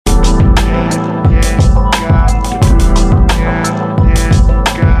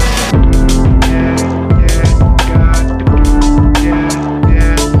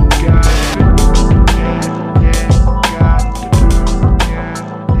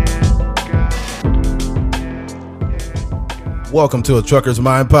Welcome to a Trucker's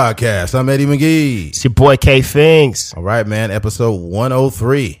Mind podcast. I'm Eddie McGee. It's your boy K Finks. All right, man. Episode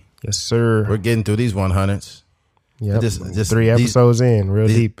 103. Yes, sir. We're getting through these 100s. Yep. Just 3 episodes in, real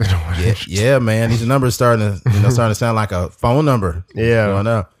deep. Yeah, man. These numbers starting to sound like a phone number. Yeah. Going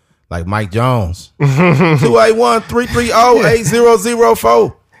up. Like Mike Jones.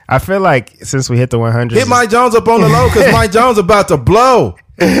 281-330-8004. I feel like since we hit the 100, Hit Mike Jones up on the low because Mike Jones about to blow.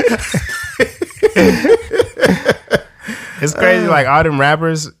 It's crazy. Like all them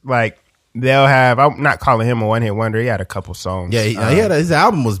rappers, like they'll have. I'm not calling him a one-hit wonder. He had a couple songs. Yeah, his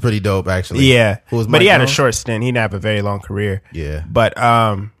album was pretty dope, actually. Yeah, but he had a short stint. He didn't have a very long career. Yeah, but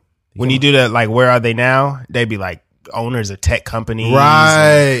when you do the like, where are they now? They'd be like owners of tech companies,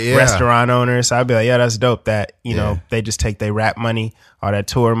 right? Yeah. Restaurant owners. So I'd be like, yeah, that's dope. That know they just take their rap money, all that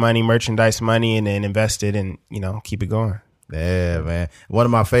tour money, merchandise money, and then invest it and keep it going. Yeah, man. One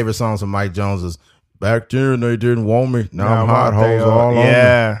of my favorite songs from Mike Jones is "Back Then They Didn't Want Me, Now I'm Hot Hoes All On Me."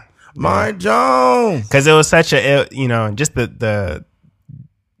 Yeah, Mike Jones, because it was such a just the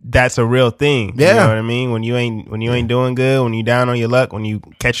that's a real thing. Yeah, you know what I mean. When you ain't doing good, when you down on your luck, when you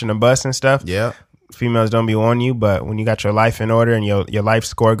catching a bus and stuff. Yeah, females don't be on you, but when you got your life in order and your life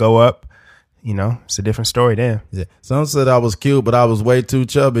score go up, it's a different story then. Yeah. Some said I was cute, but I was way too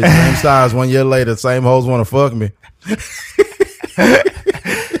chubby. Same size 1 year later, same hoes want to fuck me.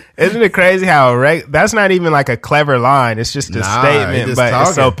 Isn't it crazy how that's not even like a clever line? It's just a statement, but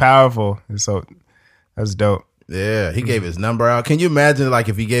it's so powerful. That's dope. Yeah, he gave his number out. Can you imagine like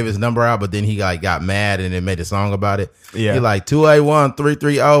if he gave his number out, but then he like got mad and then made a song about it? Yeah, he like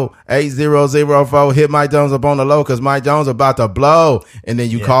 281-330-8004. Hit Mike Jones up on the low because Mike Jones about to blow, and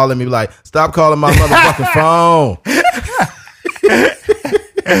then you call him. You be like, stop calling my motherfucking phone.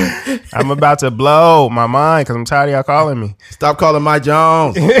 I'm about to blow my mind because I'm tired of y'all calling me. Stop calling Mike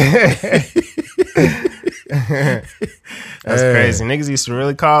Jones. That's crazy. Niggas used to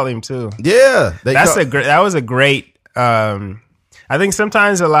really call him too. Yeah, that was a great. I think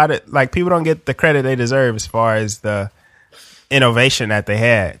sometimes a lot of like people don't get the credit they deserve as far as the innovation that they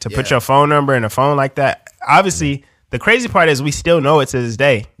had to put your phone number in a phone like that. Obviously, the crazy part is we still know it to this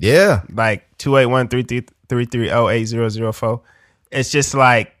day. Yeah, like 281-330-8004. It's just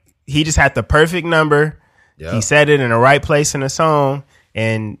like he just had the perfect number. Yep. He said it in the right place in the song,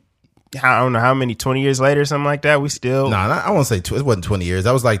 and I don't know how many 20 years later, something like that. We still I won't say it wasn't 20 years.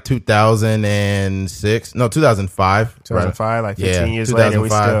 That was like 2006. No, 2005. 2005, like 15 years later,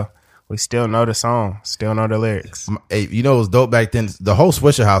 we still know the song, still know the lyrics. Hey, it was dope back then. The whole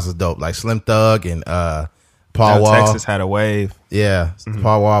Swisher House was dope. Like Slim Thug and Paul Wall. Texas had a wave. Yeah,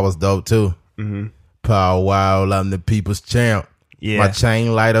 Paul Wall was dope too. Mm-hmm. Paul Wall, I'm the people's champ. Yeah. My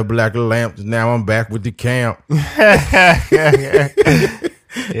chain light up like a lamp. Now I'm back with the camp. Yeah,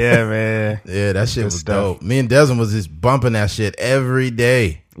 man. Yeah, that shit was dope. Me and Desmond was just bumping that shit every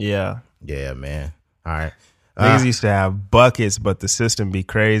day. Yeah. Yeah, man. All right. Niggas used to have buckets, but the system be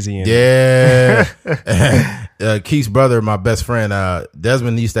crazy. Yeah. Keith's brother, my best friend,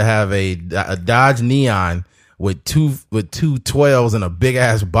 Desmond used to have a Dodge Neon with two 12s in a big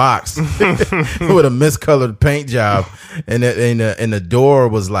ass box with a miscolored paint job, and the door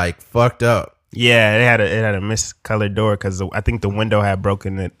was like fucked up. Yeah, it had a miscolored door because I think the window had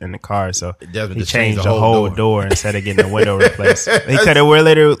broken in the car, so he changed the whole door instead of getting the window replaced. He could have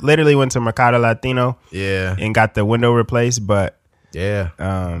literally went to Mercado Latino, and got the window replaced, but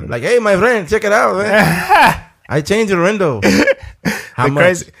like, hey, my friend, check it out, man. I changed the window. How much?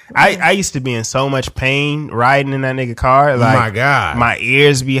 Crazy. I used to be in so much pain riding in that nigga car. Like, my God, my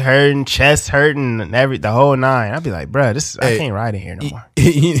ears be hurting, chest hurting, and the whole nine. I'd be like, bruh, I can't ride in here no more.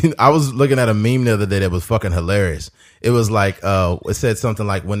 I was looking at a meme the other day that was fucking hilarious. It was like, it said something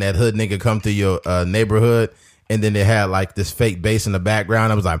like, when that hood nigga come to your neighborhood, and then they had like this fake bass in the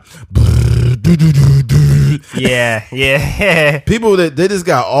background. I was like, yeah. People they just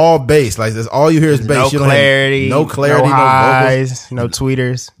got all bass. Like this, all you hear is bass. No clarity, no highs, no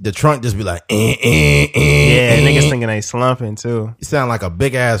tweeters. The trunk just be like, yeah. Niggas thinking they slumping too. You sound like a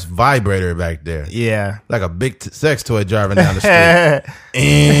big ass vibrator back there. Yeah, like a big sex toy driving down the street.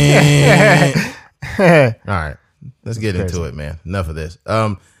 All right, let's get into it, man. Enough of this.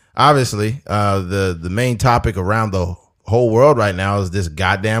 Obviously, the main topic around the whole world right now is this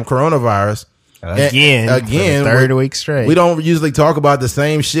goddamn coronavirus. Again, third week straight. We don't usually talk about the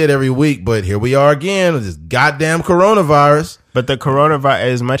same shit every week, but here we are again with this goddamn coronavirus. But the coronavirus,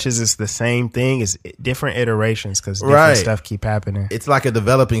 as much as it's the same thing, is different iterations because different stuff keep happening. It's like a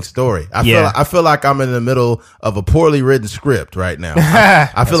developing story. I feel like I'm in the middle of a poorly written script right now.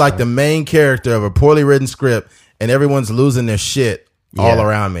 I feel like the main character of a poorly written script, and everyone's losing their shit all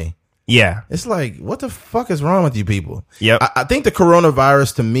around me. Yeah. It's like, what the fuck is wrong with you people? Yep. I think the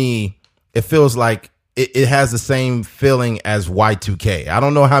coronavirus, to me, it feels like it has the same feeling as Y2K. I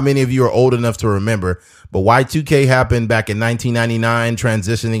don't know how many of you are old enough to remember, but Y2K happened back in 1999,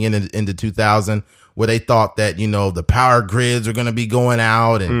 transitioning into 2000, where they thought that, you know, the power grids are going to be going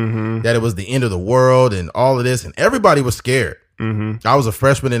out and that it was the end of the world and all of this. And everybody was scared. I was a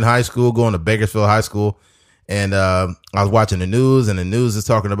freshman in high school going to Bakersfield High School. And I was watching the news, and the news is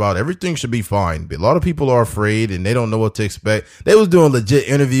talking about everything should be fine. But a lot of people are afraid, and they don't know what to expect. They was doing legit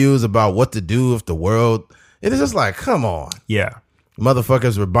interviews about what to do if the world. It is just like, come on. Yeah.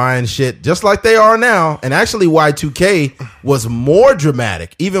 Motherfuckers were buying shit just like they are now. And actually, Y2K was more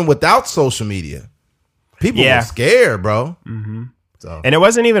dramatic, even without social media. People were scared, bro. So. And it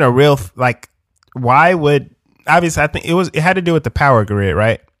wasn't even a real, like, why would, obviously, I think it had to do with the power grid,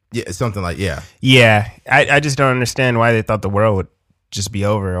 right? Yeah, something like, yeah. Yeah. I just don't understand why they thought the world would just be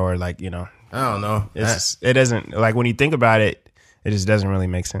over, or like, you know. I don't know. It doesn't, like, when you think about it, it just doesn't really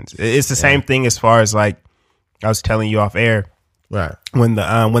make sense. It's the same thing as far as, like, I was telling you off air. Right. When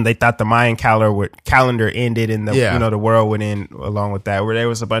they thought the Mayan calendar ended and the you know, the world went in along with that, where there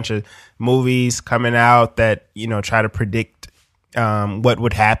was a bunch of movies coming out that, you know, try to predict what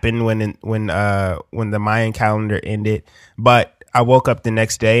would happen when the Mayan calendar ended. But I woke up the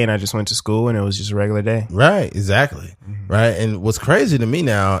next day and I just went to school and it was just a regular day. Right, exactly. Right. And what's crazy to me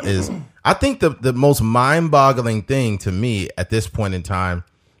now is I think the most mind-boggling thing to me at this point in time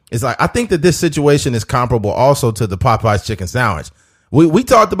is, like, I think that this situation is comparable also to the Popeyes chicken sandwich. We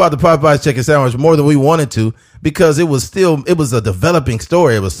talked about the Popeyes chicken sandwich more than we wanted to, because it was a developing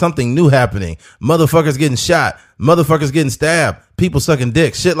story. It was something new happening. Motherfuckers getting shot, motherfuckers getting stabbed, people sucking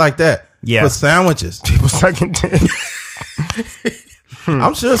dick, shit like that. Yeah. For sandwiches. People sucking dick.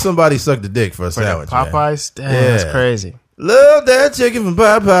 I'm sure somebody sucked a dick for a sandwich. Popeyes? Damn, Yeah. that's crazy. Love that chicken from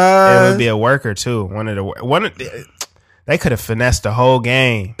Popeyes. It would be a worker too. They could have finessed the whole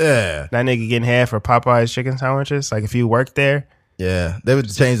game. Yeah. That nigga getting half for Popeyes chicken sandwiches. Like, if you worked there. Yeah. They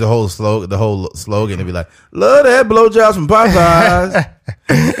would change the whole slogan and be like, love that blowjobs from Popeyes.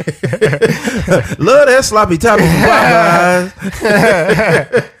 Love that sloppy topping from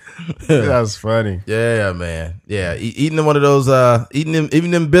Popeyes. That was funny. Yeah, man. Yeah. Eating one of those,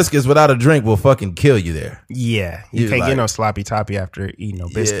 eating them biscuits without a drink will fucking kill you there. Yeah. You can't get no sloppy toppy after eating no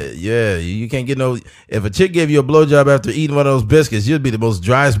biscuit. Yeah. You can't get no, if a chick gave you a blowjob after eating one of those biscuits, you'd be the most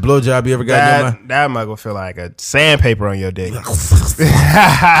driest blowjob you ever got in your life. That mug will feel like a sandpaper on your dick.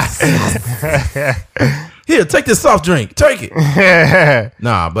 Here, take this soft drink. Take it.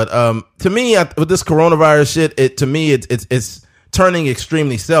 Nah, but to me, with this coronavirus shit, it's turning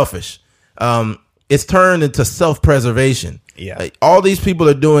extremely selfish. It's turned into self-preservation. Yeah. Like, all these people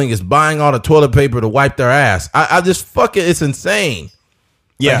are doing is buying all the toilet paper to wipe their ass. I just it's insane.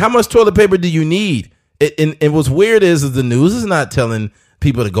 Yeah. Like, how much toilet paper do you need? And what's weird is the news is not telling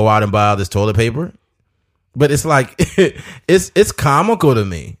people to go out and buy all this toilet paper. But it's like, it's comical to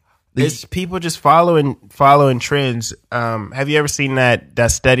me. It's people just following trends. Have you ever seen that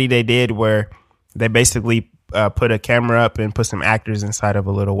study they did where they basically put a camera up and put some actors inside of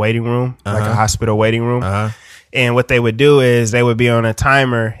a little waiting room, like a hospital waiting room. And what they would do is they would be on a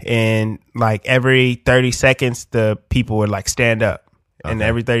timer, and like every 30 seconds, the people would like stand up, and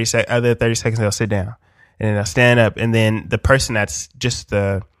every 30 seconds they'll sit down, and then they'll stand up, and then the person that's just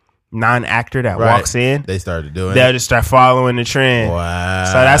the non-actor that walks in, they'll just start following the trend. Wow.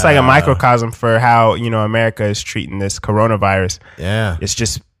 So that's like a microcosm for how, you know, America is treating this coronavirus. Yeah. It's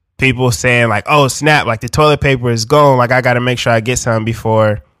just people saying like, oh snap, like the toilet paper is gone, like I got to make sure I get some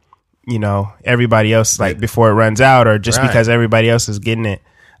before, you know, everybody else, like before it runs out, or just because everybody else is getting it.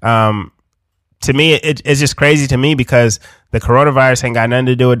 To me, it's just crazy to me because the coronavirus ain't got nothing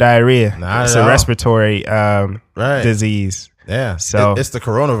to do with diarrhea. It's a respiratory disease. Yeah. So it's the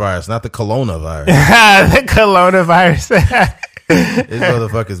coronavirus, not the coronavirus. The coronavirus. This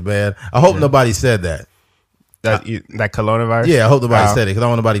motherfucker's bad. I hope nobody said that. That coronavirus? Yeah, I hope nobody said it, because I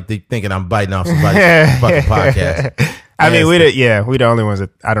don't want nobody thinking I'm biting off somebody's fucking podcast. I mean, we the only ones that,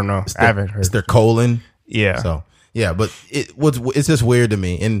 I don't know. I haven't heard. It's their colon. Yeah. So, yeah, but it's just weird to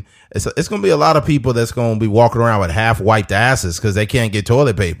me. And it's going to be a lot of people that's going to be walking around with half-wiped asses because they can't get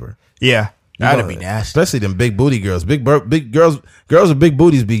toilet paper. Yeah. That'd be nasty. Especially them big booty girls. Big girls with big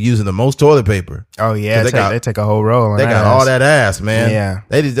booties be using the most toilet paper. Oh, yeah. They take a whole roll. They got all that ass, man. Yeah.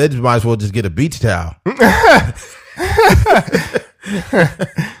 They just might as well just get a beach towel.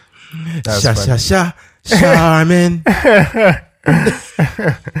 Charmin.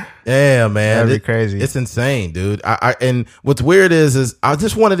 Yeah, man. That'd be crazy. It's insane, dude. And what's weird is I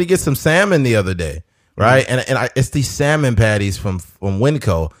just wanted to get some salmon the other day, right? And it's these salmon patties from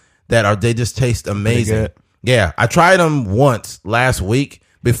Winco they just taste amazing. good. Yeah, I tried them once last week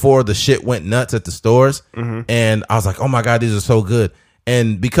before the shit went nuts at the stores, and I was like, oh my God, these are so good.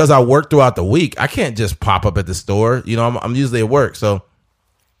 And because I work throughout the week, I can't just pop up at the store. You know, I'm usually at work, so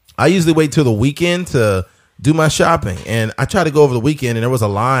I usually wait till the weekend to do my shopping. And I tried to go over the weekend, and there was a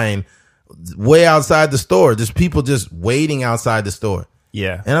line way outside the store. Just people just waiting outside the store.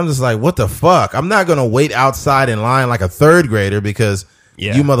 Yeah. And I'm just like, what the fuck? I'm not going to wait outside in line like a third grader because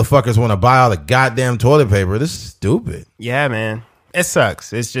you motherfuckers want to buy all the goddamn toilet paper. This is stupid. Yeah, man. It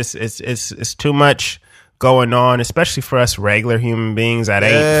sucks. It's just, it's too much going on, especially for us regular human beings that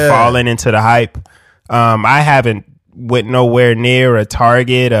ain't falling into the hype. I haven't went nowhere near a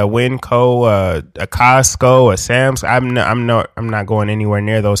Target, a Winco, a Costco, a Sam's. I'm not going anywhere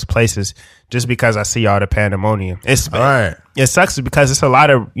near those places just because I see all the pandemonium. It sucks because it's a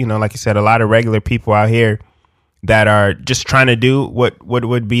lot of, like you said, a lot of regular people out here that are just trying to do what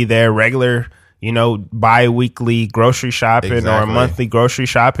would be their regular, bi-weekly grocery shopping or monthly grocery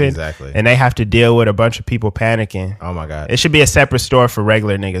shopping. Exactly. And they have to deal with a bunch of people panicking. Oh my God. It should be a separate store for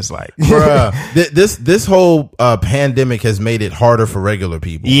regular niggas like. Bruh, this whole pandemic has made it harder for regular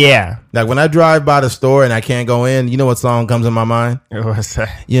people. Yeah. Like when I drive by the store and I can't go in, you know what song comes in my mind? What's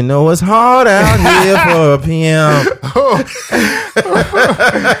that? You know it's hard out here for a pimp. Oh,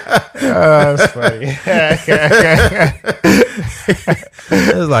 that's funny.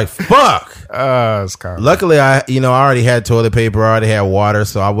 It's like, fuck. It's kind of Luckily, I already had toilet paper, I already had water,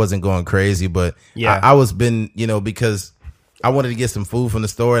 so I wasn't going crazy. But I was because I wanted to get some food from the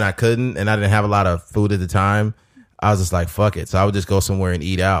store and I couldn't, and I didn't have a lot of food at the time. I was just like, fuck it. So I would just go somewhere and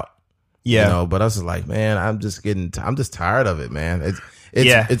eat out. Yeah. But I was just like, man, I'm just tired of it, man.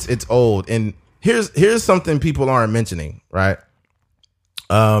 It's old. And here's something people aren't mentioning, right?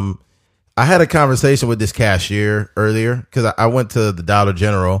 I had a conversation with this cashier earlier because I went to the Dollar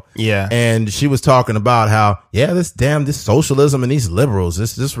General. Yeah. And she was talking about how, this socialism and these liberals,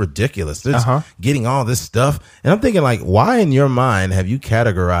 this is ridiculous. They're just getting all this stuff. And I'm thinking, like, why in your mind have you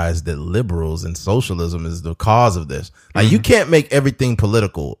categorized that liberals and socialism is the cause of this? Like, you can't make everything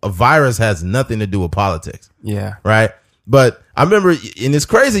political. A virus has nothing to do with politics. Yeah. Right? But I remember, and it's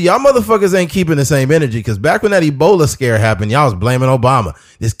crazy, y'all motherfuckers ain't keeping the same energy, because back when that Ebola scare happened, y'all was blaming Obama.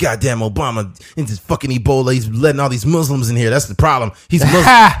 This goddamn Obama and this fucking Ebola, he's letting all these Muslims in here. That's the problem. He's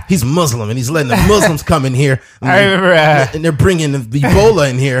Muslim, and he's letting the Muslims come in here. I remember, and they're bringing the Ebola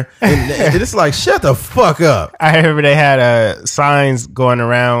in here. And it's like, shut the fuck up. I remember they had signs going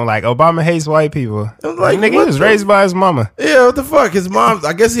around like, Obama hates white people. I was like, nigga, he was raised by his mama. Yeah, what the fuck? His mom,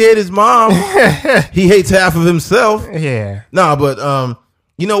 I guess he hated his mom. He hates half of himself. Yeah. No, but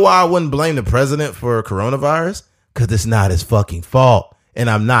you know why I wouldn't blame the president for coronavirus? Because it's not his fucking fault. And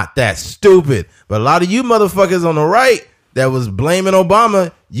I'm not that stupid. But a lot of you motherfuckers on the right that was blaming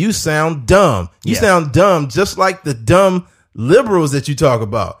Obama, you sound dumb. You sound dumb just like the dumb liberals that you talk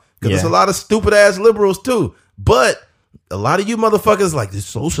about. Because there's a lot of stupid ass liberals too. But a lot of you motherfuckers like this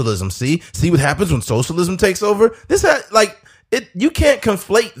socialism. See what happens when socialism takes over? You can't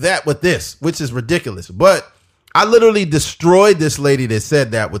conflate that with this, which is ridiculous. But I literally destroyed this lady that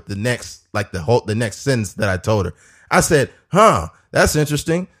said that with the next sentence that I told her. I said, that's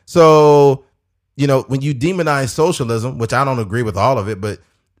interesting. So, when you demonize socialism, which I don't agree with all of it, but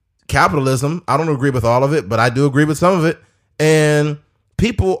capitalism, I don't agree with all of it, but I do agree with some of it. And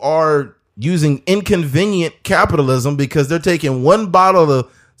people are using inconvenient capitalism because they're taking one bottle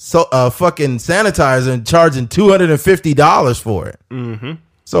of fucking sanitizer and charging $250 for it. Mm-hmm.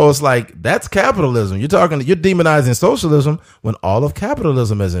 So it's like, that's capitalism. You're demonizing socialism when all of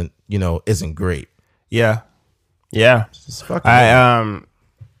capitalism isn't great. Yeah. Yeah.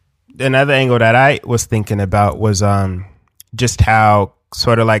 Another angle that I was thinking about was just how,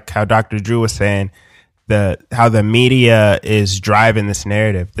 sort of like how Dr. Drew was saying, how the media is driving this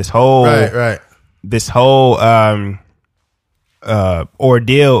narrative. This whole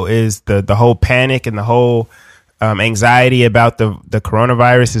ordeal is the whole panic and the whole anxiety about the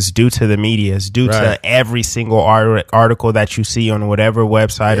coronavirus is due to the media. It's due to every single article that you see on whatever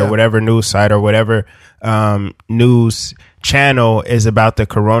website or whatever news site or whatever news channel is about the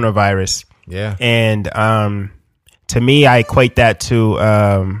coronavirus. Yeah. And to me, I equate that to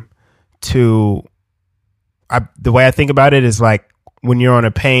the way I think about it is like when you're on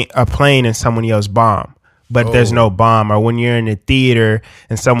a plane and someone yells bomb, but there's no bomb, or when you're in a theater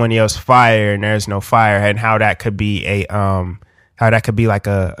and someone yells fire and there's no fire, and how that could be like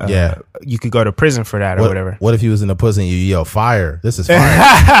you could go to prison for that or whatever. What if you was in a prison and you yell fire? This is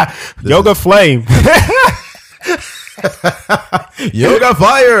fire. Yoga flame. Yoga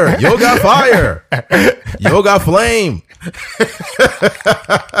fire. Yoga fire. Yoga flame.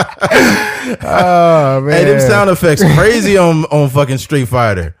 Oh man. Hey, them sound effects crazy on fucking Street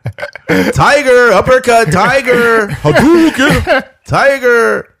Fighter. Tiger, uppercut, tiger, Hadouken,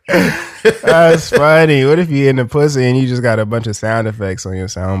 tiger. That's funny. What if you in the pussy and you just got a bunch of sound effects on your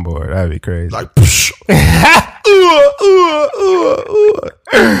soundboard? That'd be crazy. Like, psh.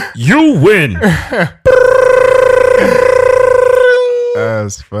 You win.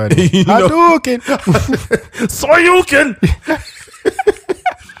 That's funny. You know- Hadouken. Soryuken.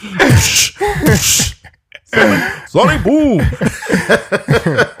 Sorry, boom.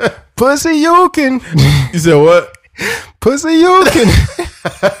 Pussy Yukin. You said what? Pussy Yukin.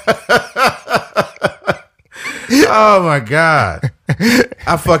 Oh my God.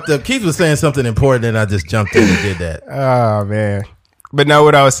 I fucked up. Keith was saying something important and I just jumped in and did that. Oh man. But no,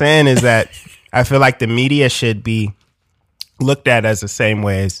 what I was saying is that I feel like the media should be looked at as the same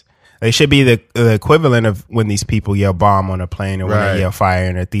way as they should be the equivalent of when these people yell bomb on a plane or when Right. they yell fire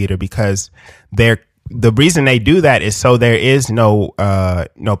in a theater, because the reason they do that is so there is no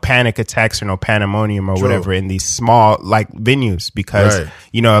panic attacks or no pandemonium or True. whatever in these small like venues, because Right.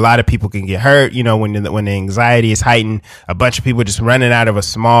 a lot of people can get hurt. When the anxiety is heightened, a bunch of people just running out of a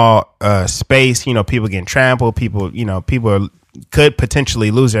small space. People getting trampled. People could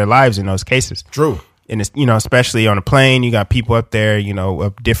potentially lose their lives in those cases. True. And it's, especially on a plane, you got people up there,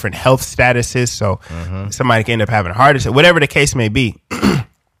 of different health statuses. So somebody can end up having a heart attack, whatever the case may be.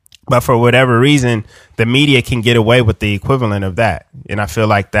 But for whatever reason, the media can get away with the equivalent of that. And I feel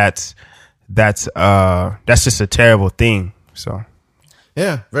like that's just a terrible thing. So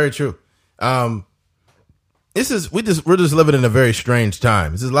Yeah, very true. We're just living in a very strange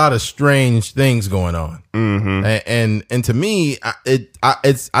time. There's a lot of strange things going on, and to me,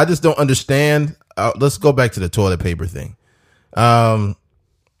 I just don't understand. Let's go back to the toilet paper thing. I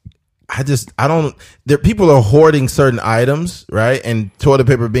don't. People are hoarding certain items, right? And toilet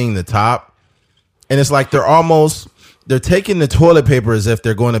paper being the top, and it's like they're taking the toilet paper as if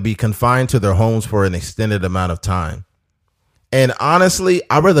they're going to be confined to their homes for an extended amount of time. And honestly,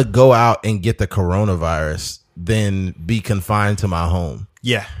 I'd rather go out and get the coronavirus than be confined to my home.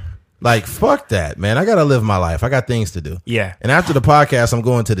 yeah, Like, fuck that, man. I got to live my life. I got things to do. yeah, And after the podcast, I'm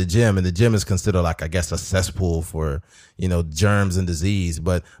going to the gym, and the gym is considered like, I guess, a cesspool for, germs and disease.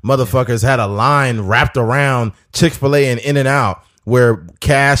 But motherfuckers had a line wrapped around Chick-fil-A and In-N-Out where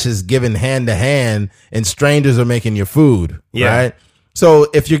cash is given hand to hand and strangers are making your food. Yeah. Right. So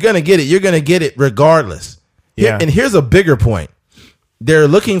if you're going to get it, you're going to get it regardless. Yeah. And here's a bigger point. They're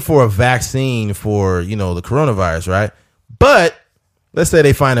looking for a vaccine for, the coronavirus, right? But let's say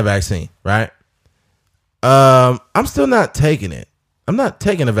they find a vaccine, right? I'm still not taking it. I'm not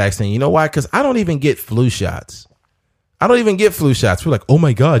taking a vaccine. You know why? Because I don't even get flu shots. We're like, oh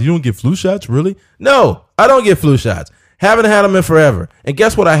my God, you don't get flu shots? Really? No, I don't get flu shots. Haven't had them in forever. And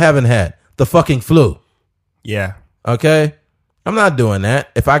guess what I haven't had? The fucking flu. yeah, Okay? I'm not doing that.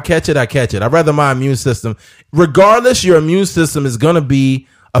 If I catch it, I catch it. I'd rather my immune system, regardless, your immune system is going to be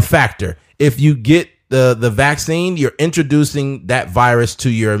a factor. If you get the vaccine, you're introducing that virus to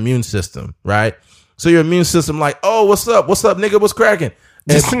your immune system, right? So your immune system like, oh, what's up? What's up, nigga? What's cracking?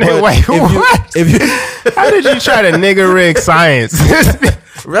 Wait, what? How did you try to nigga rig science?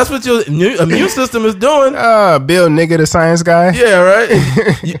 That's what your immune system is doing. Bill Nigga, the science guy. Yeah,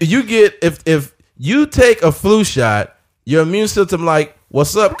 right. you get if you take a flu shot, your immune system like,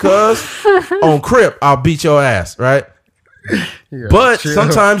 what's up, cuz? On Crip, I'll beat your ass, right? But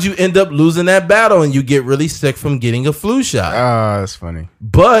sometimes you end up losing that battle and you get really sick from getting a flu shot. Oh, that's funny.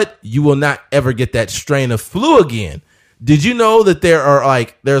 But you will not ever get that strain of flu again. Did you know that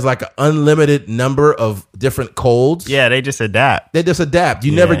there's like an unlimited number of different colds? Yeah, they just adapt. They just adapt.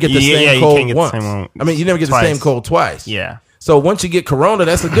 You never get the same you cold can't get the once. same one I mean, you never get twice. the same cold twice. Yeah, So once you get corona,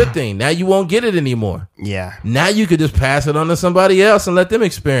 that's a good thing. Now you won't get it anymore. yeah, Now you could just pass it on to somebody else and let them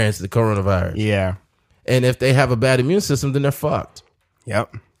experience the coronavirus. yeah. And if they have a bad immune system, then they're fucked.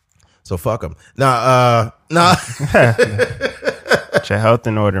 Yep. So fuck them. Nah. Get your health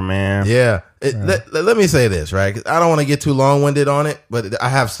in order, man. Yeah. Let me say this, right? 'Cause I don't want to get too long-winded on it, but I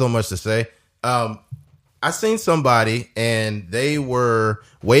have so much to say. I seen somebody and they were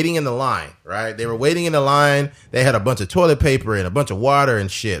waiting in the line, right? They were waiting in the line. They had a bunch of toilet paper and a bunch of water and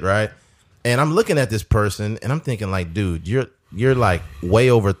shit, right? And I'm looking at this person and I'm thinking like, dude, you're like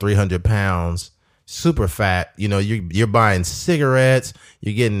way over 300 pounds, super fat. You're buying cigarettes,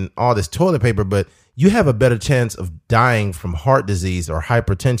 you're getting all this toilet paper, but you have a better chance of dying from heart disease or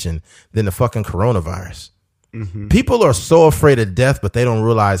hypertension than the fucking coronavirus. Mm-hmm. People are so afraid of death, but they don't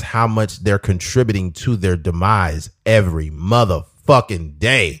realize how much they're contributing to their demise every motherfucking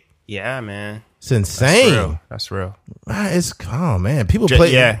day. Yeah, man. It's insane. That's real. It's man. People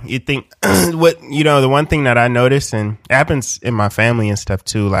play. Yeah, you think the one thing that I noticed, and it happens in my family and stuff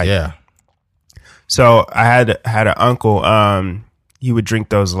too. Like, Yeah. so I had an uncle. He would drink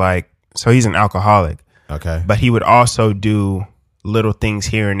those so he's an alcoholic, Okay. but he would also do little things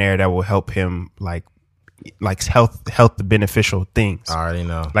here and there that will help him like health beneficial things. I already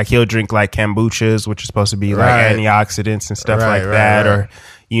know. Like he'll drink like kombuchas, which is supposed to be Right. like antioxidants and stuff Right, like right, that, right. or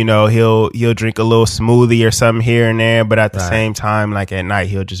he'll drink a little smoothie or something here and there, but at the Right. same time, like at night,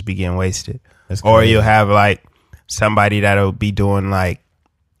 he'll just be getting wasted. That's Or crazy. you'll have like somebody that'll be doing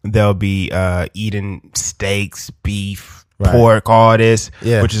they'll be eating steaks, beef, Right. pork, all this,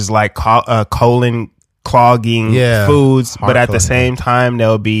 Yeah. which is like colon clogging Yeah. foods, Heart but at the clogging. same time,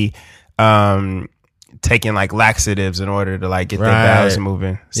 they'll be taking like laxatives in order to like get their Right. bowels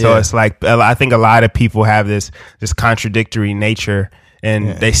moving. So Yeah. it's like I think a lot of people have this contradictory nature, and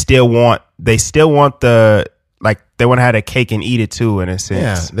they still want the they want to have a cake and eat it too. In a Yeah.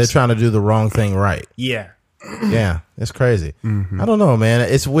 sense, They're trying to do the wrong thing right. yeah. Yeah. It's crazy. Mm-hmm. I don't know, man.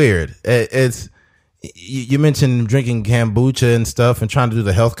 It's weird. It's you mentioned drinking kombucha and stuff and trying to do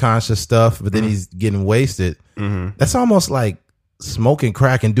the health conscious stuff, but then he's getting wasted. That's almost like smoking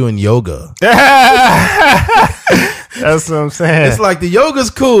crack and doing yoga. That's what I'm saying. It's like the yoga's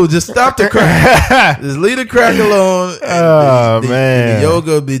cool. Just stop the crack. Just leave the crack alone. Oh, the man.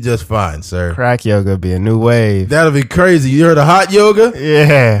 yoga will be just fine, sir. Crack yoga be a new wave. That'll be crazy. You heard of hot yoga?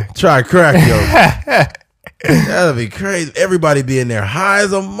 Yeah. Try crack yoga. That'll be crazy. Everybody be in there high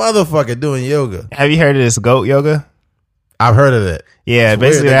as a motherfucker doing yoga. Have you heard of this goat yoga? I've heard of it. Yeah, It's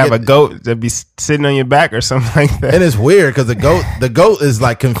basically weird. they They have a get- goat that be sitting on your back or something like that. And it's weird because the goat is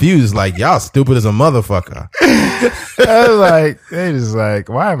like confused, like y'all stupid as a motherfucker. I was like, they just like,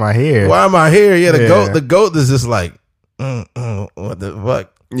 why am I here? Why am I here? Yeah, Yeah. the goat is just like, what the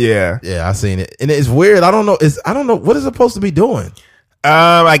fuck? Yeah. Yeah, I seen it, and it's weird. I don't know what is it supposed to be doing.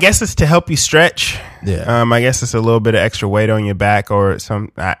 I guess it's to help you stretch. Yeah. I guess it's a little bit of extra weight on your back or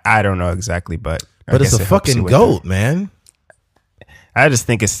some. I don't know exactly, but I But it's guess a it helps you fucking with goat, man. that. I just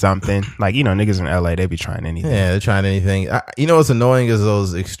think it's something like niggas in LA they be trying anything. Yeah, they're trying anything. What's annoying is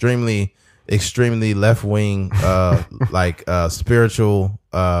those extremely left wing, spiritual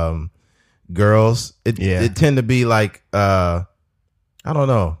girls. It tend to be like I don't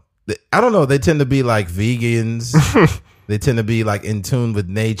know. They tend to be like vegans. They tend to be like in tune with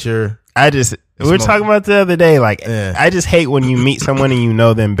nature. We were talking about the other day. Like, Yeah. I just hate when you meet someone and you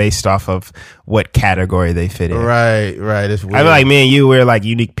know them based off of what category they fit in. Right. It's weird. I feel like me and you we're like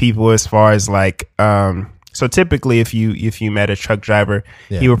unique people as far as like so typically if you met a truck driver,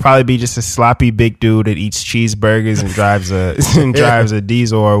 he would probably be just a sloppy big dude that eats cheeseburgers and drives a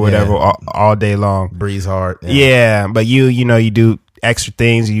diesel or whatever all day long. breeze hard. Yeah, but you do extra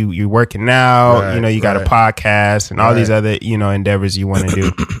things. You're working out. Right, You got a podcast and all these other endeavors you want to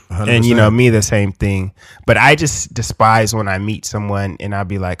do. And 100%. me the same thing. But I just despise when I meet someone and I'll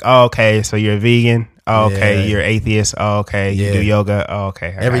be like, oh, okay, so you're a vegan. Oh, okay, Yeah. you're atheist. Oh, okay, you Yeah. do yoga. Oh, okay,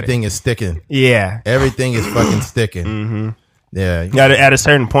 I got it. Everything is sticking. Yeah. Everything is fucking sticking. Mm-hmm. Yeah. At a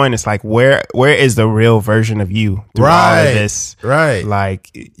certain point, it's like where is the real version of you through all of this? Right.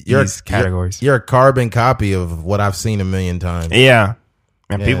 Like these categories. You're a carbon copy of what I've seen a million times. Yeah.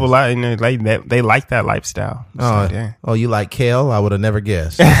 And Yeah. people like that. They like that lifestyle. It's Oh, like, yeah. you like kale? I would have never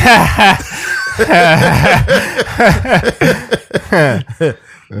guessed. Yeah,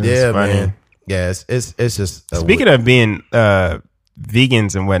 funny. man. Yeah, it's just Speaking of being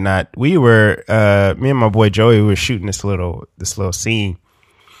vegans and whatnot, we were me and my boy Joey were shooting this little scene,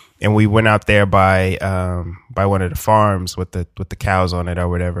 and we went out there by one of the farms with the cows on it or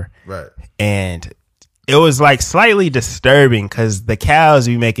whatever, right. and it was like slightly disturbing because the cows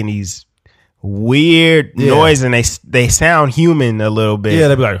be making these weird noise and they sound human a little bit. Yeah,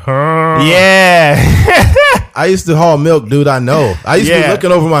 they'd be like, huh? Yeah. I used to haul milk, dude. I know. I used to be Yeah.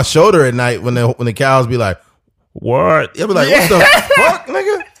 looking over my shoulder at night when the cows be like, What? I'd be like, what the fuck,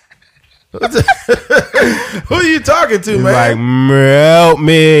 nigga? What the- Who are you talking to, Like, man? help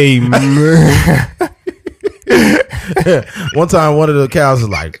me. One time, one of the cows was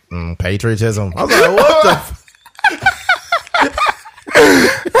like, patriotism. I was like, what the?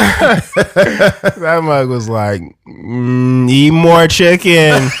 That mug was like, eat more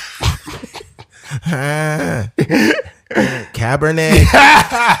chicken. Cabernet.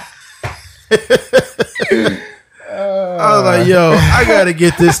 I was like, yo, I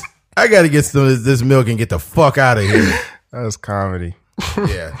gotta get some of this milk and get the fuck out of here. That was comedy.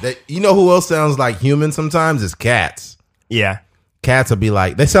 Yeah. You know who else sounds like human sometimes? Is cats. Yeah. Cats will be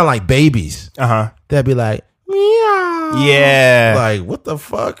like, they sound like babies. Uh-huh. They'll be like, meow. Yeah. Like, what the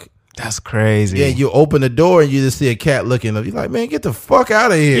fuck? That's crazy. Yeah, you open the door and you just see a cat looking up. You're like, man, get the fuck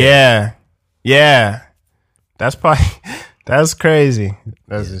out of here. Yeah. That's crazy.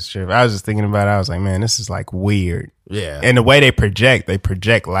 That's just true. I was just thinking about it. I was like, man, this is like weird. Yeah. And the way they project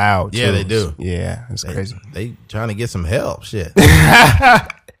loud. Yeah, too. they do. Yeah, it's crazy. They trying to get some help. Shit.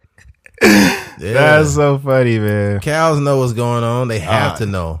 That's so funny, man. Cows know what's going on. They have to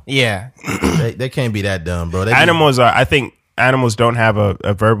know. Yeah. They can't be that dumb, bro. I think animals don't have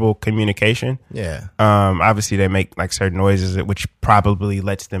a verbal communication. Yeah. Obviously they make like certain noises, which probably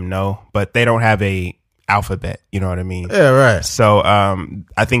lets them know, but they don't have a alphabet. You know what I mean? Yeah, right. So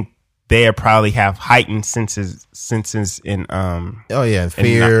I think they probably have heightened senses in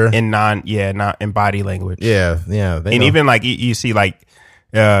fear not in body language. Yeah. And even like you see like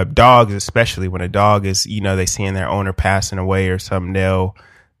dogs, especially when a dog is, they seeing their owner passing away or something, they'll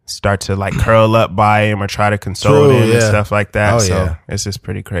start to like curl up by him or try to console him and stuff like that. It's just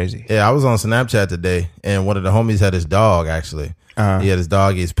pretty crazy. Yeah, I was on Snapchat today and one of the homies had his dog actually. He had his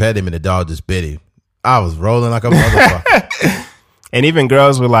dog, he's pet him and the dog just bit him. I was rolling like a motherfucker. And even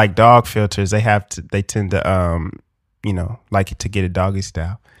girls with like dog filters, they tend to like to get a doggy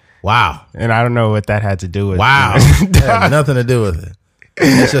style. Wow. And I don't know what that had to do with. Wow. It had nothing to do with it.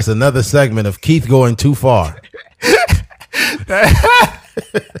 It's just another segment of Keith going too far.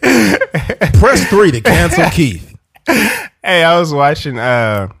 Press 3 to cancel Keith. Hey, I was watching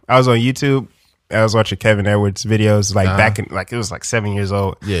I was on YouTube. I was watching Kevin Edwards videos back in it was like 7 years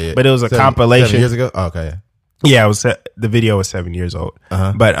old. Yeah. But it was a compilation 7 years ago? Oh, okay. Yeah, the video was 7 years old.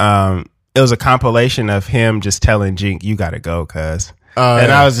 But it was a compilation of him just telling Jink, "You gotta go, cuz."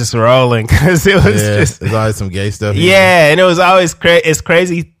 And I was just rolling because it was just there's always some gay stuff. Yeah, and it was always it's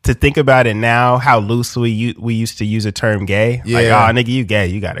crazy to think about it now how loose we used to use the term gay. Yeah. Like, oh nigga, you gay,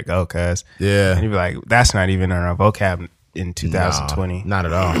 you gotta go, cuz. Yeah. And you'd be like, that's not even in our vocab in 2020. Not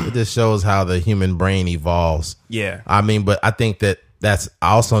at all. It just shows how the human brain evolves. Yeah. I mean, but I think that's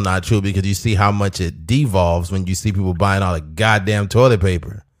also not true because you see how much it devolves when you see people buying all the goddamn toilet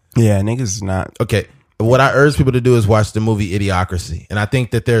paper. Yeah, niggas is not. Okay. What I urge people to do is watch the movie Idiocracy. And I think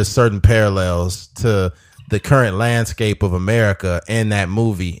that there's certain parallels to the current landscape of America in that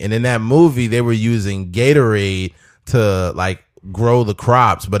movie. And in that movie, they were using Gatorade to like grow the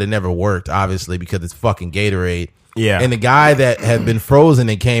crops, but it never worked, obviously, because it's fucking Gatorade. Yeah. And the guy that had been frozen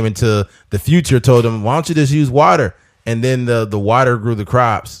and came into the future told him, why don't you just use water? And then the water grew the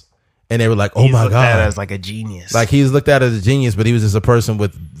crops. And they were like, oh my God. As like a genius. Like he was looked at as a genius, but he was just a person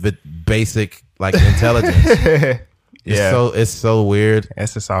with basic like intelligence. It's so weird.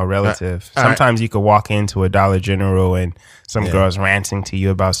 It's just all relative. Sometimes you could walk into a Dollar General and some girl's ranting to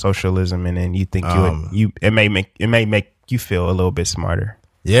you about socialism, and then you think it may make you feel a little bit smarter.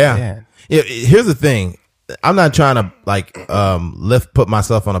 Yeah. Here's the thing. I'm not trying to like put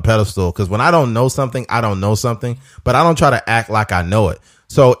myself on a pedestal because when I don't know something, I don't know something, but I don't try to act like I know it.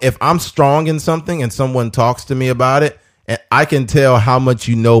 So if I'm strong in something and someone talks to me about it, I can tell how much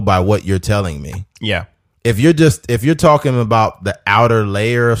you know by what you're telling me. Yeah. If you're talking about the outer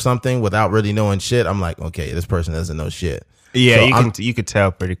layer of something without really knowing shit, I'm like, okay, this person doesn't know shit. Yeah, so you could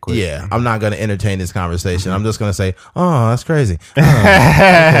tell pretty quick. Yeah, I'm not going to entertain this conversation. I'm just going to say, oh, that's crazy. Oh,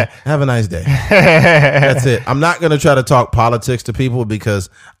 okay. Have a nice day. That's it. I'm not going to try to talk politics to people because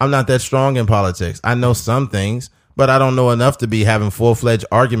I'm not that strong in politics. I know some things, but I don't know enough to be having full-fledged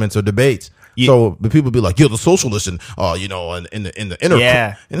arguments or debates. So the people be like, you're the socialist and in the inner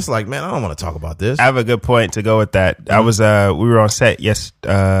and it's like, man, I don't want to talk about this. I have a good point to go with that. I was we were on set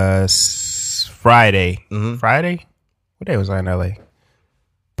Friday. Friday? What day was I in LA?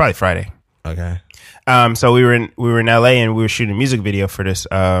 Probably Friday. Okay. So we were in LA and we were shooting a music video for this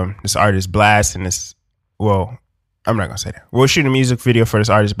artist Blast and I'm not gonna say that. We're shooting a music video for this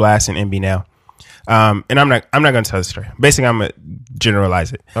artist Blast and MB Now. And I'm not gonna tell the story. Basically, I'm gonna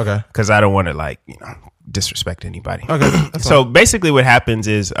generalize it. Okay. Because I don't want to disrespect anybody. Okay. So basically, what happens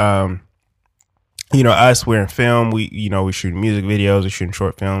is, us, we're in film. We shooting music videos, we're shooting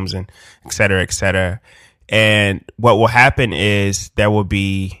short films, and et cetera, et cetera. And what will happen is there will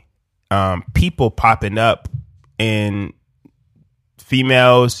be people popping up in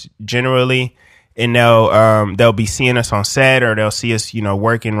females generally. And they'll be seeing us on set or they'll see us,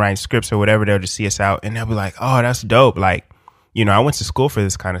 working, writing scripts or whatever. They'll just see us out and they'll be like, oh, that's dope. Like, I went to school for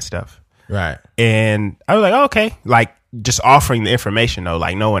this kind of stuff. Right. And I was like, oh, okay. Like just offering the information though.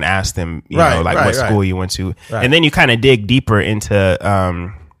 Like no one asked them, what school you went to. Right. And then you kind of dig deeper into,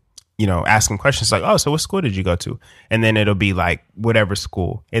 asking questions like, oh, so what school did you go to? And then it'll be like whatever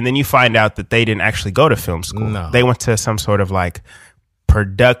school. And then you find out that they didn't actually go to film school. No. They went to some sort of like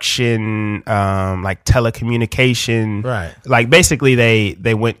production, like telecommunication. Right. Like basically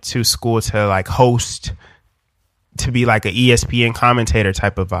they went to school to like host, to be like an ESPN commentator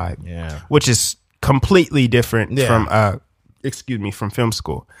type of vibe. Yeah. Which is completely different from from film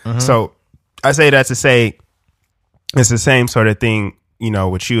school. So I say that to say it's the same sort of thing, you know,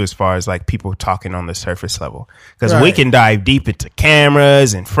 with you as far as like people talking on the surface level, because we can dive deep into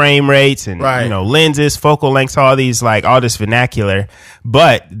cameras and frame rates and you know, lenses, focal lengths, all this vernacular,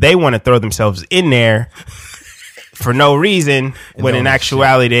 but they want to throw themselves in there for no reason when in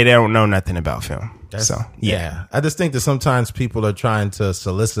actuality they don't know nothing about film. I just think that sometimes people are trying to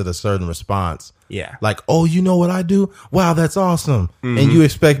solicit a certain response. Yeah. Like, oh, you know what I do? Wow, that's awesome. And you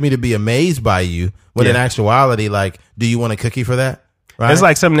expect me to be amazed by you, when in actuality, like, do you want a cookie for that? Right? It's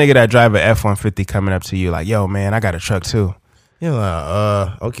like some nigga that drive a F-150 coming up to you like, yo, man, I got a truck too. You're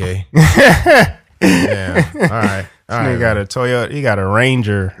like, okay. Yeah. All right. He got a Toyota, he got a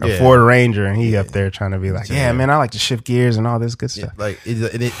Ranger, a Ford Ranger, and he up there trying to be like, yeah, man, I like to shift gears and all this good stuff. Like,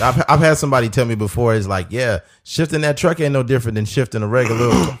 I've had somebody tell me before, it's like, yeah, shifting that truck ain't no different than shifting a regular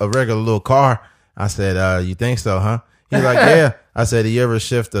little car. I said, you think so, huh? He's like, yeah. I said, you ever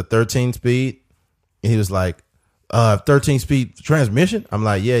shift a 13 speed? And he was like, 13 speed transmission? I'm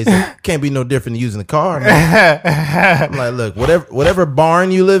like, yeah. He said, can't be no different than using a car, man. I'm like, look, whatever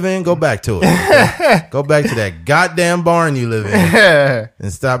barn you live in, go back to it. Okay? Go back to that goddamn barn you live in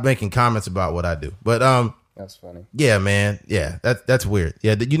and stop making comments about what I do. But that's funny. Yeah, man. Yeah, that's weird.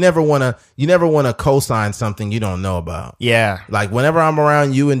 Yeah, you never wanna co-sign something you don't know about. Yeah. Like whenever I'm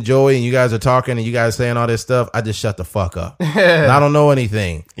around you and Joey and you guys are talking and you guys saying all this stuff, I just shut the fuck up. And I don't know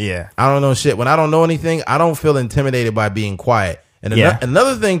anything. Yeah. I don't know shit. When I don't know anything, I don't feel intimidated by being quiet. And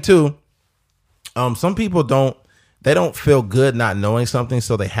another thing too, some people don't feel good not knowing something,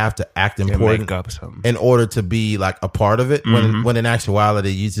 so they have to act important make up something in order to be like a part of it. When in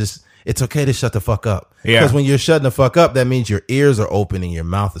actuality, it's okay to shut the fuck up. Yeah. Because when you're shutting the fuck up, that means your ears are open and your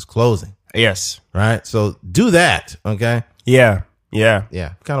mouth is closing. Yes. Right? So do that. Okay. Yeah. Yeah.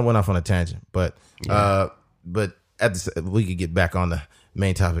 Yeah. Kind of went off on a tangent, but we could get back on the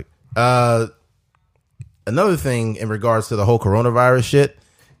main topic. Another thing in regards to the whole coronavirus shit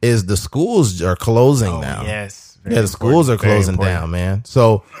is the schools are closing now. Yes. The schools are closing down, man.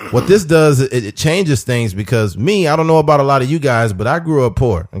 So what this does, it changes things, because I don't know about a lot of you guys, but I grew up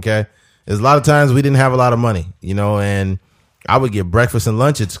poor. Okay. There's a lot of times we didn't have a lot of money, you know, and I would get breakfast and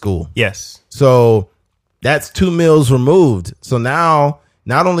lunch at school. Yes. So that's 2 meals removed. So now,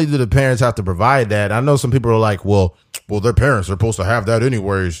 not only do the parents have to provide that, I know some people are like, well, their parents are supposed to have that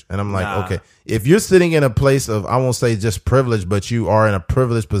anyways. And I'm like, okay, if you're sitting in a place of, I won't say just privilege, but you are in a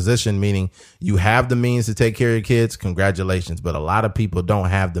privileged position, meaning you have the means to take care of your kids, congratulations. But a lot of people don't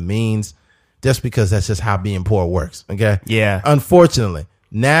have the means, just because that's just how being poor works. Okay. Yeah. Unfortunately.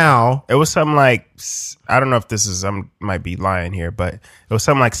 Now it was something like, I don't know if this is, I might be lying here, but it was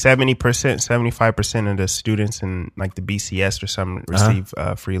something like 70%, 75% of the students in like the BCS or something receive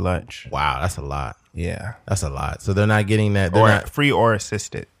free lunch. Wow, that's a lot. Yeah, that's a lot. So they're not getting that, or not free or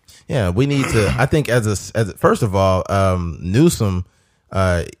assisted. Yeah, we need to. I think as first of all, Newsom,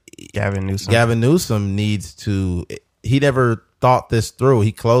 Gavin Newsom needs to. He never thought this through.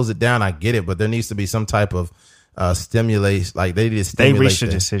 He closed it down. I get it, but there needs to be some type of stimulate. Like they reached the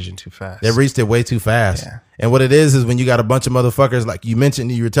decision too fast. They reached it way too fast. Yeah. And what it is when you got a bunch of motherfuckers, like you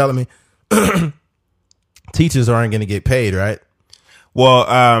mentioned, you were telling me, teachers aren't going to get paid, right? Well,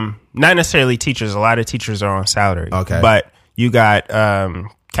 not necessarily teachers. A lot of teachers are on salary. Okay, but you got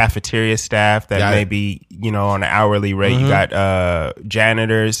cafeteria staff that may be, you know, on an hourly rate. You got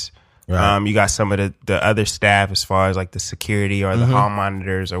janitors. Right. You got some of the other staff, as far as like the security or the hall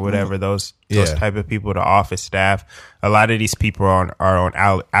monitors or whatever, those type of people, the office staff. A lot of these people are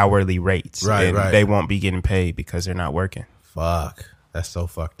on hourly rates, and they won't be getting paid because they're not working. Fuck, that's so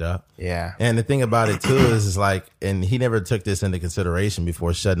fucked up. Yeah. And the thing about it too is like, and he never took this into consideration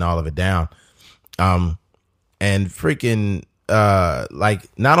before shutting all of it down. And freaking like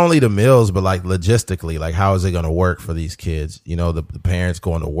not only the meals, but like logistically, like how is it going to work for these kids? You know, the parents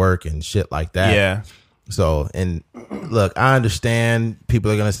going to work and shit like that. Yeah. So, and look, I understand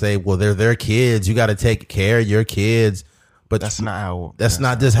people are going to say, well, they're their kids. You got to take care of your kids. But that's not how. That's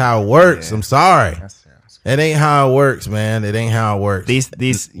not just how it works. Yeah. I'm sorry. It ain't how it works, man. It ain't how it works.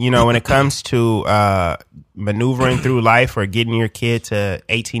 These, you know, when it comes to maneuvering through life or getting your kid to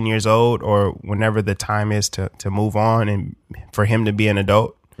 18 years old or whenever the time is to move on and for him to be an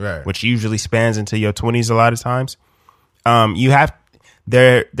adult, right, which usually spans into your 20s a lot of times, you have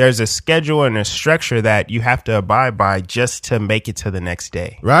there's a schedule and a structure that you have to abide by just to make it to the next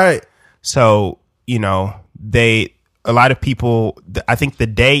day. Right. So, you know, a lot of people, I think the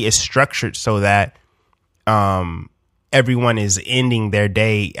day is structured so that everyone is ending their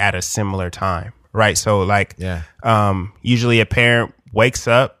day at a similar time, right? So like, usually a parent wakes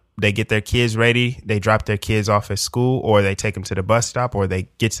up, they get their kids ready, they drop their kids off at school, or they take them to the bus stop, or they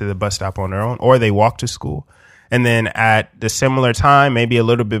get to the bus stop on their own, or they walk to school. And then at the similar time, maybe a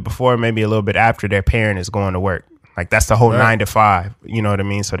little bit before, maybe a little bit after, their parent is going to work. Like that's the whole 9 to 5, you know what I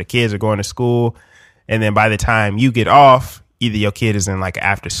mean? So the kids are going to school. And then by the time you get off, either your kid is in like an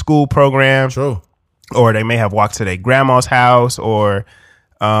after school program. True. Or they may have walked to their grandma's house, or,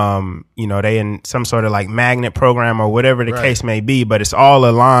 you know, they in some sort of like magnet program or whatever the case may be. But it's all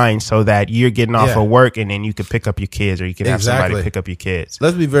aligned so that you're getting off of work and then you can pick up your kids, or you can have somebody pick up your kids.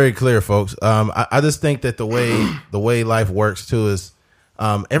 Let's be very clear, folks. I just think that the way life works too is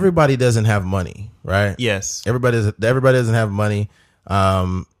everybody doesn't have money, right? Yes. Everybody doesn't have money.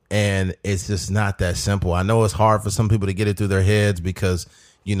 And it's just not that simple. I know it's hard for some people to get it through their heads because,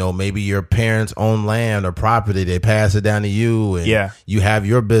 you know, maybe your parents own land or property. They pass it down to you, and you have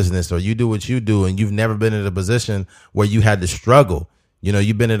your business, or you do what you do, and you've never been in a position where you had to struggle. You know,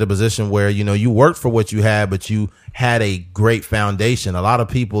 you've been in a position where, you know, you worked for what you had, but you had a great foundation. A lot of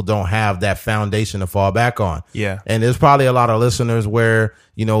people don't have that foundation to fall back on. Yeah. And there's probably a lot of listeners where,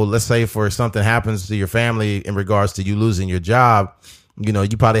 you know, let's say for something happens to your family in regards to you losing your job, you know,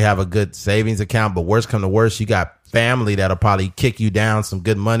 you probably have a good savings account, but worst come to worst, you got family that'll probably kick you down some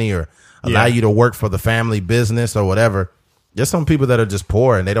good money or allow you to work for the family business or whatever. There's some people that are just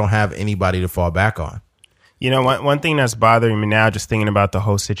poor and they don't have anybody to fall back on. You know, one thing that's bothering me now, just thinking about the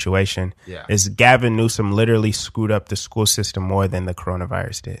whole situation, is Gavin Newsom literally screwed up the school system more than the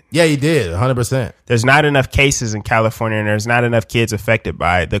coronavirus did. Yeah, he did, 100%. There's not enough cases in California, and there's not enough kids affected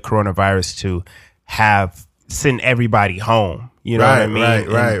by the coronavirus to send everybody home. You know what I mean?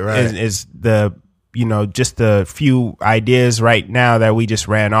 Right. Is the, you know, just the few ideas right now that we just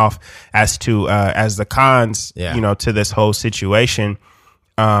ran off as to as the cons, you know, to this whole situation.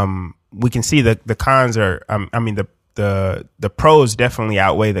 We can see the cons are, I mean, the pros definitely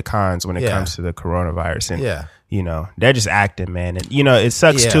outweigh the cons when it comes to the coronavirus. And, you know, they're just acting, man. And, you know, it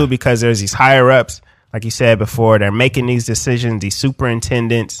sucks too, because there's these higher ups, like you said before, they're making these decisions, these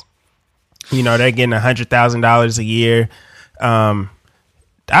superintendents, you know, they're getting $100,000 a year. I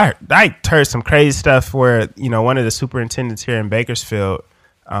heard some crazy stuff where, you know, one of the superintendents here in Bakersfield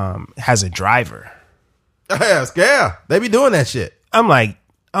has a driver. Yeah, they be doing that shit. I'm like,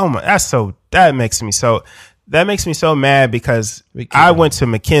 oh my, that makes me so mad, because I went to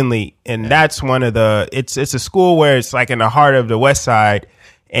McKinley, and that's one of the, it's a school where it's like in the heart of the West Side,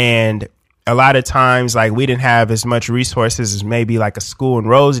 and a lot of times, like, we didn't have as much resources as maybe like a school in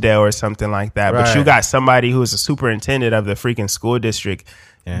Rosedale or something like that. But you got somebody who is a superintendent of the freaking school district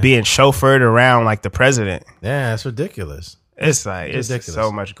being chauffeured around like the president. Yeah, it's ridiculous. It's like, it's ridiculous.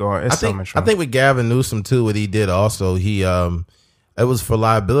 So much going. It's so much wrong. I think with Gavin Newsom too, what he did also, it was for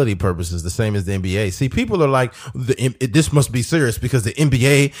liability purposes, the same as the NBA. See, people are like, this must be serious because the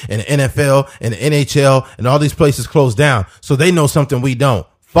NBA and the NFL and the NHL and all these places closed down, so they know something we don't.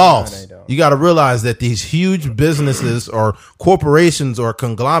 False. No, you got to realize that these huge businesses or corporations or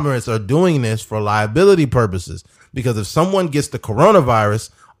conglomerates are doing this for liability purposes. Because if someone gets the coronavirus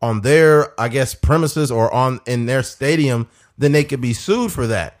on their, I guess, premises or in their stadium, then they could be sued for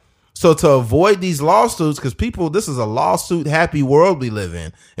that. So to avoid these lawsuits, because people, this is a lawsuit happy world we live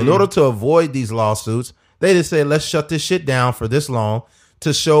in. In order to avoid these lawsuits, they just say, let's shut this shit down for this long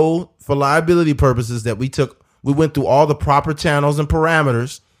to show for liability purposes that we went through all the proper channels and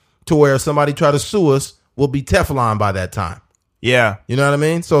parameters to where if somebody tried to sue us, we'll be Teflon by that time. Yeah. You know what I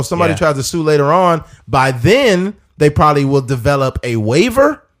mean? So if somebody tries to sue later on, by then they probably will develop a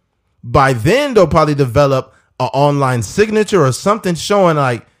waiver. By then they'll probably develop an online signature or something showing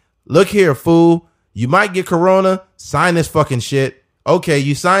like, look here, fool, you might get corona, sign this fucking shit. Okay,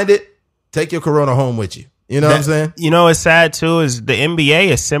 you signed it, take your corona home with you. You know what I'm saying? You know what's sad too is the NBA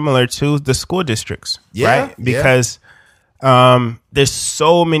is similar to the school districts, right? Because there's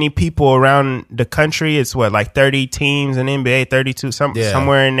so many people around the country. It's like 30 teams in NBA, 32,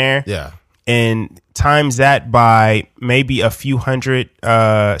 somewhere in there. Yeah. And times that by maybe a few hundred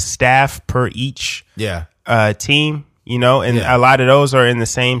staff per each team, you know, and a lot of those are in the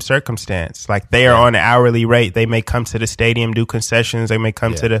same circumstance. Like they are on an hourly rate. They may come to the stadium, do concessions. They may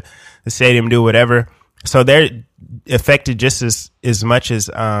come to the stadium, do whatever. So they're affected just as much as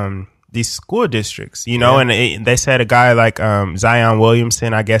these school districts, you know. And they said a guy like Zion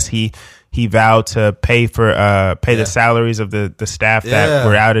Williamson, I guess he vowed to pay the salaries of the staff that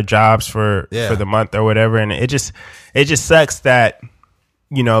were out of jobs for the month or whatever. And it just sucks that,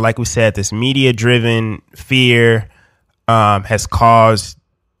 you know, like we said, this media driven fear has caused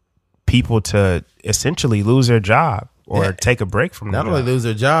people to essentially lose their job or take a break from not their only job. lose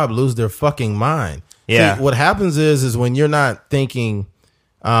their job, lose their fucking mind. Yeah. See, what happens is when you're not thinking,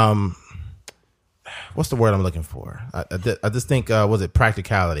 what's the word I'm looking for? I just think, was it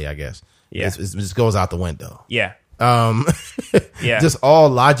practicality? I guess. Yeah. It just goes out the window. Yeah. Yeah. Just all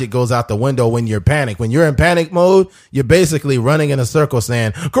logic goes out the window when you're panicked. When you're in panic mode, you're basically running in a circle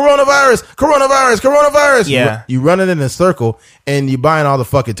saying, coronavirus, coronavirus, coronavirus. Yeah. You run it in a circle and you're buying all the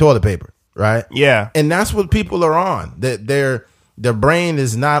fucking toilet paper, right? Yeah. And that's what people are on. That their brain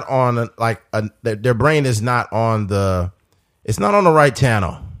is not on their brain is not on it's not on the right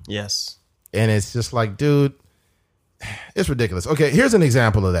channel. Yes. And it's just like, dude, it's ridiculous. Okay, here's an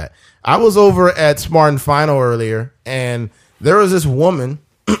example of that. I was over at Smart and Final earlier, and there was this woman,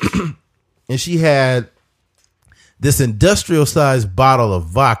 and she had this industrial-sized bottle of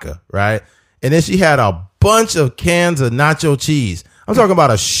vodka, right? And then she had a bunch of cans of nacho cheese. I'm talking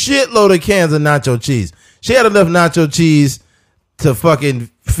about a shitload of cans of nacho cheese. She had enough nacho cheese to fucking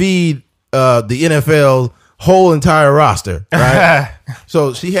feed the NFL whole entire roster, right?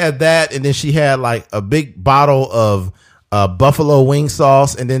 So she had that, and then she had like a big bottle of buffalo wing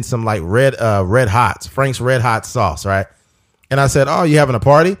sauce, and then some like red hots, Frank's Red Hot sauce, right? And I said, "Oh, you having a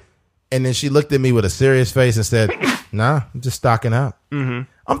party?" And then she looked at me with a serious face and said, "Nah, I'm just stocking up." Mm-hmm.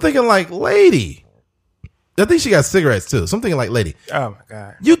 I'm thinking like, lady, I think she got cigarettes too. So I'm thinking like, lady, Oh my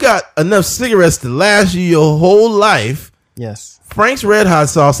God. you got enough cigarettes to last you your whole life. Yes. Frank's Red Hot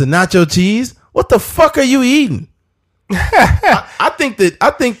sauce and nacho cheese. What the fuck are you eating? I think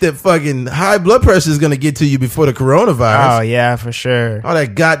that fucking high blood pressure is gonna get to you before the coronavirus. Oh yeah, for sure. All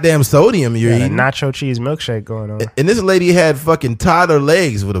that goddamn sodium you're Got a eating. nacho cheese milkshake going on. And this lady had fucking toddler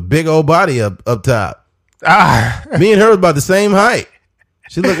legs with a big old body up top. Me and her was about the same height.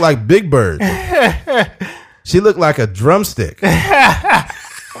 She looked like Big Bird. She looked like a drumstick. Oh,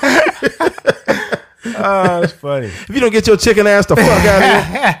 that's funny. If you don't get your chicken ass the fuck out of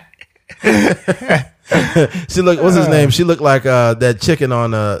here. She looked. What's his name? She looked like that chicken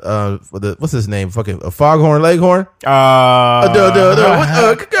on what's his name? Fucking a Foghorn Leghorn.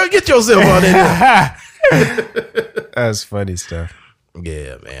 Get yourself on in there. That's funny stuff.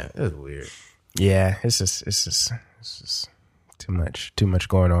 Yeah, man, that's weird. Yeah, it's just too much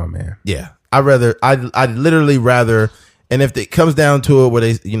going on, man. Yeah, I'd literally rather. And if it comes down to it, where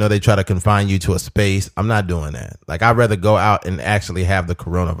they try to confine you to a space, I'm not doing that. Like, I'd rather go out and actually have the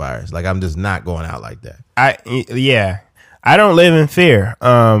coronavirus. Like, I'm just not going out like that. I don't live in fear.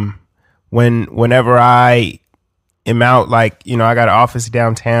 Whenever I am out, like, I got an office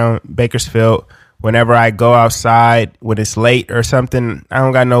downtown Bakersfield. Whenever I go outside when it's late or something, I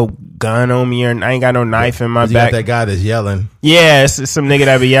don't got no gun on me or I ain't got no knife in my You back. got that guy that's yelling. Yeah, it's some nigga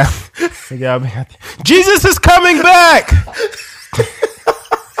that be yelling. Jesus is coming back.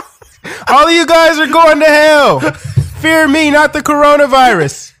 All of you guys are going to hell. Fear me, not the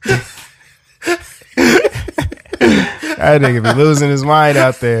coronavirus. That nigga be losing his mind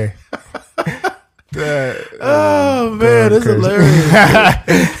out there. Oh man, that's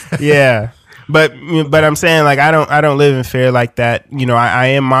hilarious. Yeah. But I'm saying, like, I don't live in fear like that. I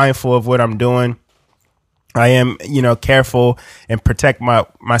am mindful of what I'm doing. I am, careful and protect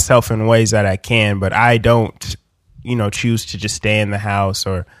myself in ways that I can, but I don't, choose to just stay in the house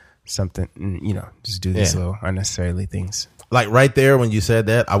or something, just do these little unnecessarily things. Like right there when you said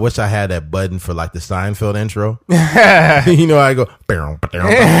that, I wish I had that button for like the Seinfeld intro. I go.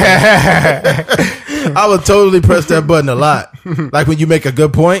 I would totally press that button a lot. Like when you make a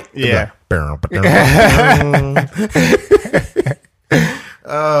good point. Yeah.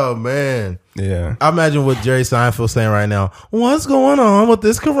 Oh man. Yeah. I imagine what Jerry Seinfeld saying right now. What's going on with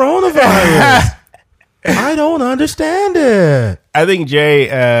this coronavirus? I don't understand it. I think Jerry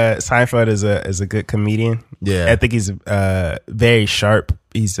Seinfeld is a good comedian. Yeah. I think he's very sharp.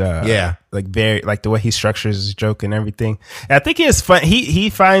 He's like very like the way he structures his joke and everything. And I think he is fun. He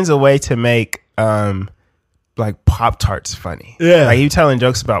finds a way to make like Pop-Tarts funny. Yeah. Like he telling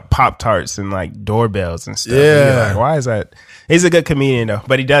jokes about Pop-Tarts and like doorbells and stuff. Yeah. And you're like, why is that? He's a good comedian though,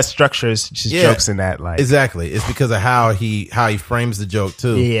 but he does structure his jokes in that like exactly. It's because of how he frames the joke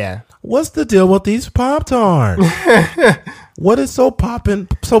too. Yeah. What's the deal with these Pop-Tarts? What is so popping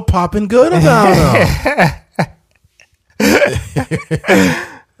good about them?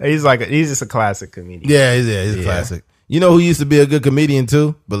 He's just a classic comedian. Yeah, he's a classic. You know who used to be a good comedian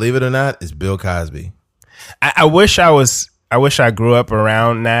too? Believe it or not, it's Bill Cosby. I wish I grew up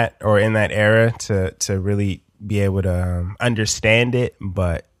around that or in that era to really be able to understand it,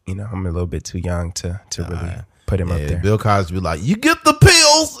 but I'm a little bit too young to really put him up there. Bill Cosby, like, you get the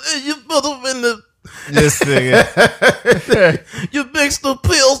pills and you put them in the. This nigga.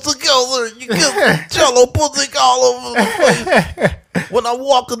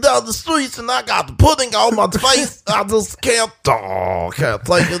 walking down the streets and I got the pudding on my face. I just can't take it.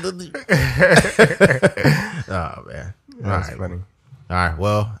 Oh, man. That's funny. All right.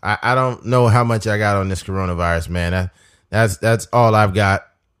 Well, I don't know how much I got on this coronavirus, man. That's all I've got.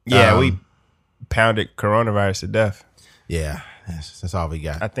 Yeah, we pounded coronavirus to death. Yeah, that's all we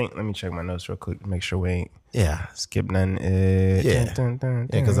got. I think. Let me check my notes real quick to make sure we ain't skip none. Yeah, that's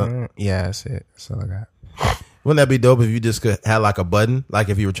it. That's all I got. Wouldn't that be dope if you just could have like a button, like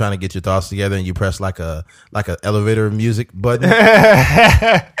if you were trying to get your thoughts together and you press like a elevator music button,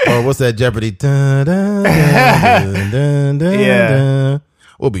 or what's that Jeopardy? Dun, dun, dun, dun, dun, Yeah. dun.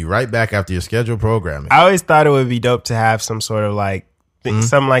 We'll be right back after your scheduled programming. I always thought it would be dope to have some sort of like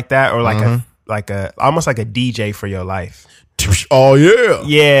something like that, or like a almost like a DJ for your life. Oh yeah,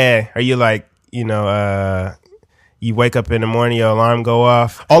 Yeah, are you like you wake up in the morning, your alarm go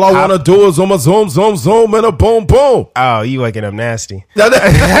off. all I want to do is zoom, and a boom, boom. Oh, you waking up nasty.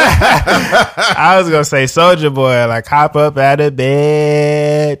 I was gonna say Soulja Boy, like hop up out of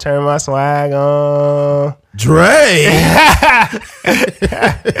bed, turn my swag on. Dre.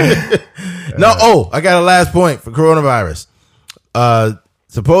 No, I got a last point for coronavirus.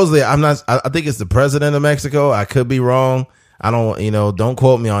 Supposedly, I think it's the president of Mexico. I could be wrong. I don't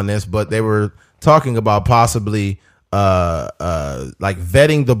quote me on this, but they were talking about possibly like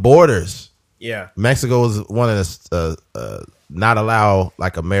vetting the borders. Yeah. Mexico is one of the not allow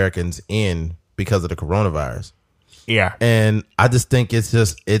like Americans in because of the coronavirus. Yeah. And I just think it's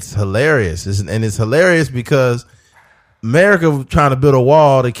hilarious. It's hilarious because America trying to build a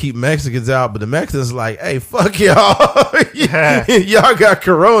wall to keep Mexicans out, but the Mexicans like, hey, fuck y'all. Y'all got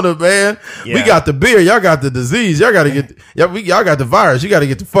corona, man. Yeah. We got the beer. Y'all got the disease. Y'all got to get, y'all got the virus. You got to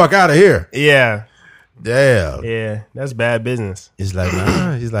get the fuck out of here. Yeah. Damn. Yeah. That's bad business. He's like,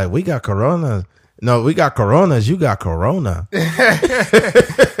 nah. He's like, we got corona. No, we got coronas. You got corona.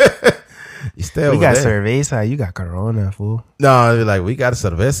 You stay over We got there. cerveza. You got corona, fool. No, they're like, we got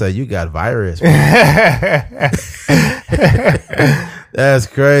cerveza. You got virus. That's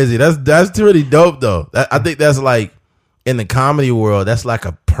crazy. That's pretty dope, though. I think that's like, in the comedy world, that's like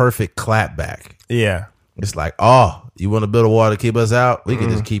a perfect clapback. Yeah. It's like, oh, you want to build a wall to keep us out? We can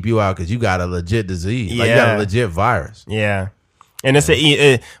just keep you out because you got a legit disease. Like, you got a legit virus. Yeah. And it's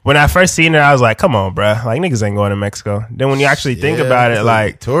when I first seen it, I was like, come on, bruh. Like, niggas ain't going to Mexico. Then when you actually think about it,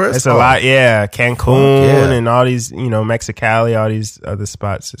 like, tourists, it's a lot. Yeah. Cancun and all these, Mexicali, all these other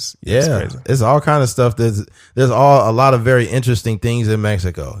spots. It's crazy. It's all kind of stuff. There's a lot of very interesting things in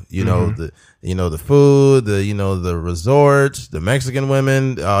Mexico. The food, the resorts, the Mexican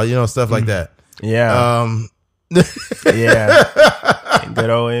women, stuff like that. Yeah. Yeah. Good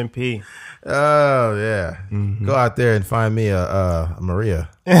old MP. Oh yeah. Go out there and find me a Maria.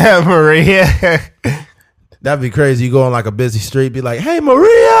 Maria. That'd be crazy. You go on like a busy street, be like, "Hey,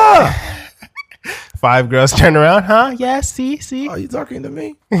 Maria." 5 girls turn around, huh? Yeah, see. Are you talking to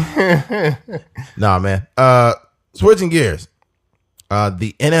me? Nah, man. Switching gears.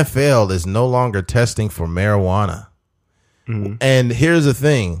 The NFL is no longer testing for marijuana. And here's the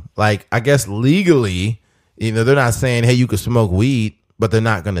thing. Like, I guess legally, they're not saying, hey, you can smoke weed, but they're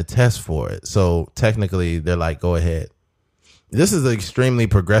not going to test for it. So technically, they're like, go ahead. This is an extremely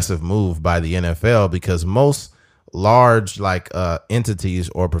progressive move by the NFL because most large entities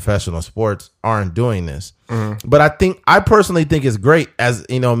or professional sports aren't doing this. But I personally think it's great. As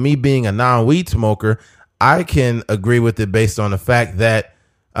me being a non-weed smoker, I can agree with it based on the fact that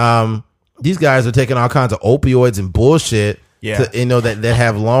these guys are taking all kinds of opioids and bullshit that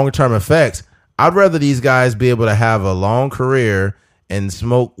have long-term effects. I'd rather these guys be able to have a long career and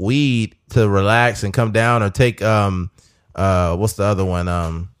smoke weed to relax and come down, or take what's the other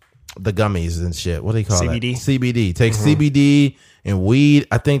one? The gummies and shit. What do you call CBD? that? CBD. Take CBD and weed.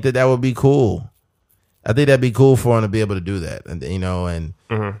 I think that would be cool. I think that'd be cool for them to be able to do that. And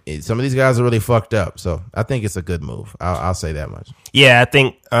some of these guys are really fucked up. So I think it's a good move. I'll say that much. Yeah, I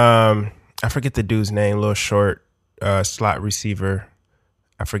think I forget the dude's name, little short slot receiver.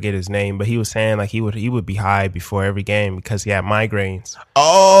 I forget his name, but he was saying like he would be high before every game because he had migraines.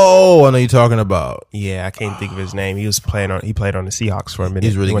 Oh, I know you're talking about. Yeah, I can't think of his name. He played on the Seahawks for a minute.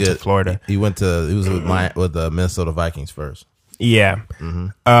 He's really went good. To Florida. He was with the Minnesota Vikings first. Yeah.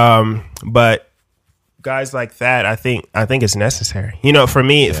 But guys like that, I think it's necessary. For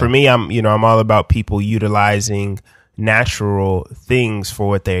me, I'm all about people utilizing natural things for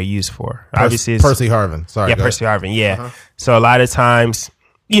what they're used for. Obviously, it's Percy Harvin. Sorry. Yeah, Percy Harvin. Yeah. So a lot of times,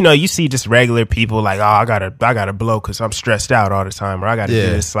 you see just regular people like, oh, I gotta blow because I'm stressed out all the time, or I gotta do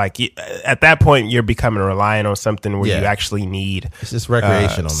this. Like at that point, you're becoming reliant on something where you actually need it's just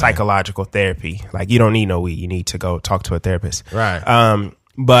recreational psychological therapy. Like you don't need no weed. You need to go talk to a therapist. Right.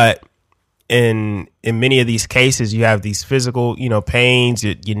 But in many of these cases, you have these physical, pains.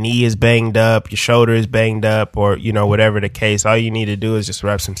 Your knee is banged up, your shoulder is banged up, or whatever the case. All you need to do is just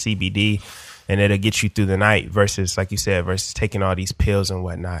rub some CBD, and it'll get you through the night. Versus, like you said, versus taking all these pills and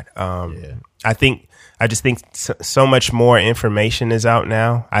whatnot. I just think so much more information is out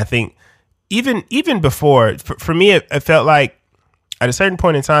now. I think even before, for me, it felt like at a certain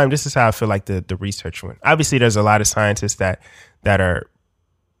point in time, this is how I feel like the research went. Obviously, there's a lot of scientists that are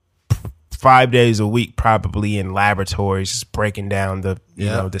 5 days a week probably in laboratories just breaking down the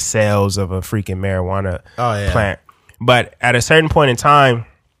the cells of a freaking marijuana plant. But at a certain point in time,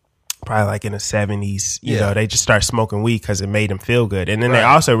 probably like in the 70s, they just start smoking weed because it made them feel good. And then they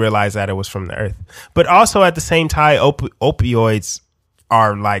also realized that it was from the earth. But also at the same time, opioids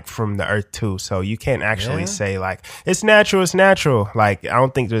are like from the earth too. So you can't actually say like, it's natural. Like, I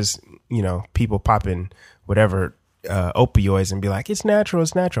don't think there's, people popping whatever opioids and be like, it's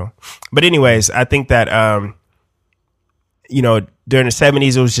natural. But anyways, I think that, during the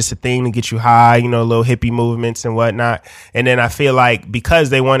 70s, it was just a thing to get you high, little hippie movements and whatnot. And then I feel like because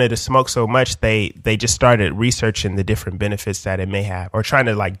they wanted to smoke so much, they just started researching the different benefits that it may have, or trying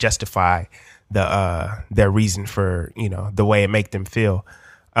to like justify their reason for, the way it make them feel.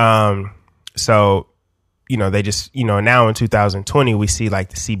 So, they just, now in 2020, we see like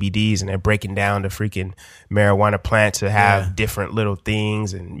the CBDs and they're breaking down the freaking marijuana plant to have different little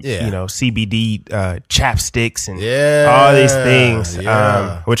things and, CBD chapsticks and all these things,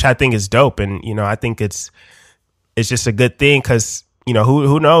 which I think is dope. And, I think it's just a good thing because,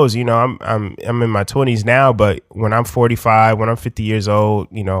 who knows, I'm in my 20s now, but when I'm 45, when I'm 50 years old,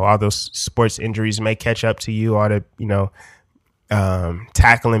 all those sports injuries may catch up to you, all the,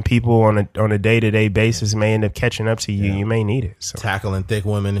 tackling people on a day-to-day basis may end up catching up to you. You may need it. So. Tackling thick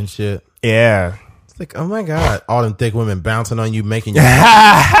women and shit. Yeah. It's like, oh my God, all them thick women bouncing on you, making your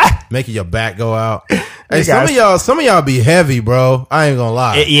back go out. Hey, some of y'all be heavy, bro. I ain't gonna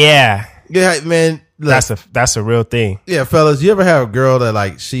lie. Yeah, man. Look, that's a real thing. Yeah, fellas, you ever have a girl that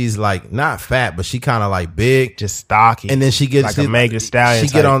like she's like not fat, but she kind of like big, just stocky, and then she gets like a Meg Thee Stallion.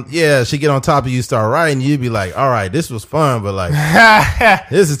 She get on top of you, start riding. You'd be like, all right, this was fun, but like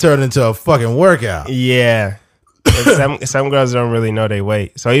this is turned into a fucking workout. Yeah, some girls don't really know their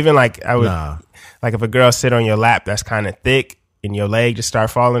weight, so even like I would like if a girl sit on your lap that's kind of thick. And your leg just start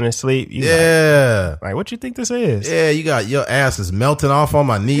falling asleep. Like what you think this is? Yeah, you got your ass is melting off on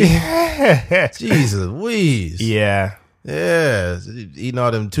my knee. Jesus, wheeze. Yeah, eating all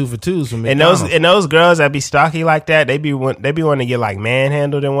them 2 for 2s from me. And those girls that be stocky like that, they be wanting to get like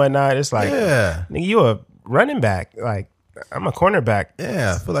manhandled and whatnot. It's like, nigga, you a running back. Like I'm a cornerback.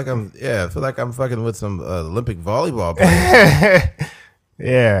 Yeah, I feel like I'm fucking with some Olympic volleyball players.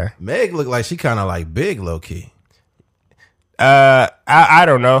 Yeah, Meg looked like she kind of like big, low key. I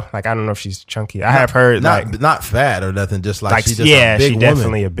don't know. Like, I don't know if she's chunky. I have heard not fat or nothing. Just like she's just a big woman.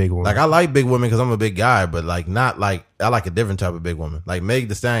 Definitely a big woman. Like I like big women because I'm a big guy, but like not like I like a different type of big woman. Like Meg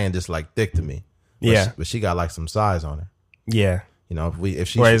Thee Stallion just like thick to me. But she got like some size on her. Yeah, if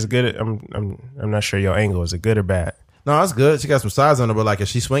she is good. I'm not sure your angle is it good or bad. No, that's good. She got some size on her, but like if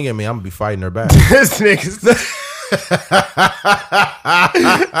she swing at me, I'm gonna be fighting her back. This nigga's.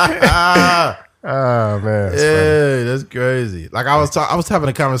 Oh man, that's crazy. Like I was having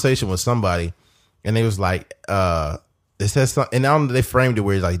a conversation with somebody, and they was like, they said something, and they framed it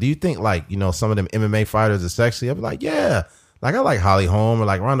where it's like, do you think like some of them MMA fighters are sexy? I'd be like, yeah, like I like Holly Holm or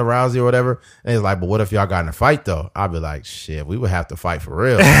like Ronda Rousey or whatever. And it's like, but what if y'all got in a fight though? I'd be like, shit, we would have to fight for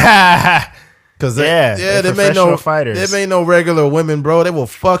real. Cause there ain't no fighters. There ain't no regular women, bro. They will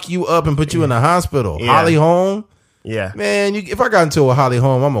fuck you up and put you in the hospital. Yeah. Holly Holm. Yeah, man. If I got into a Holly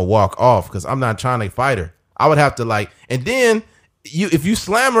Holm, I'm gonna walk off because I'm not trying to fight her. I would have to like, and then if you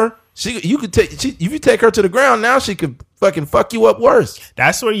slam her, if you take her to the ground, now she could fucking fuck you up worse.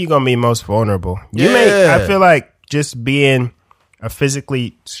 That's where you're gonna be most vulnerable. I feel like just being a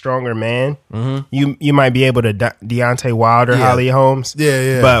physically stronger man, you might be able to Deontay Wilder, Holly Holmes.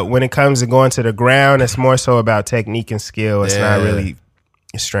 Yeah. But when it comes to going to the ground, it's more so about technique and skill. It's not really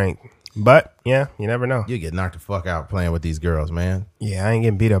strength. But yeah, you never know. You get knocked the fuck out playing with these girls, man. Yeah, I ain't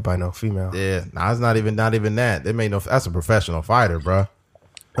getting beat up by no female. Yeah, it's not even that. That's a professional fighter, bro.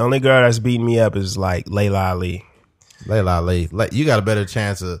 The only girl that's beating me up is like Layla Ali. You got a better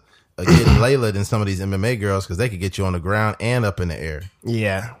chance of getting Layla than some of these MMA girls because they could get you on the ground and up in the air.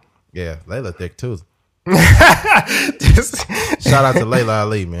 Yeah, Layla thick too. Shout out to Layla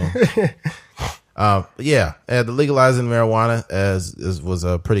Ali, man. The legalizing marijuana was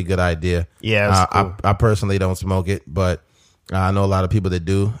a pretty good idea. Yeah, cool. I personally don't smoke it, but I know a lot of people that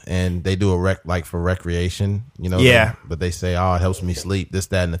do, and they do like for recreation, you know. Yeah. But they say, "Oh, it helps me sleep." This,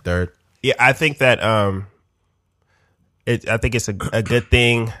 that, and the third. Yeah, I think that I think it's a good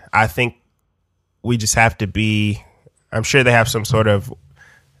thing. I think we just have to be. I'm sure they have some sort of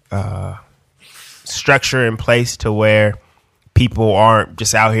structure in place to where people aren't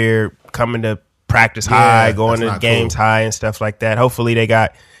just out here coming to practice high, going to games high and stuff like that. Hopefully they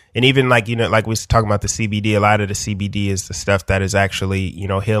got, and even like, you know, like we was talking about the CBD, a lot of the CBD is the stuff that is actually, you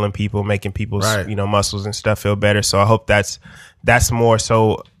know, healing people, making people's, you know, muscles and stuff feel better. So I hope that's more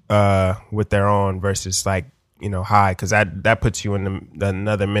so with their own versus like, you know, high, because that puts you in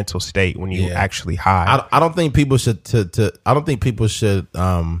another mental state when you actually high. I don't think people should I don't think people should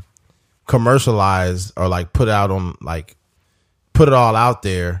commercialize or like put it all out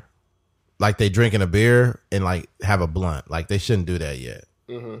there like they drinking a beer and like have a blunt. Like they shouldn't do that yet.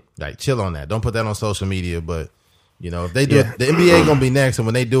 Mm-hmm. Like chill on that. Don't put that on social media. But you know, if they do it, the NBA gonna be next, and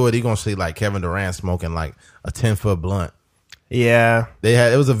when they do it, you're gonna see like Kevin Durant smoking like a 10-foot blunt. Yeah,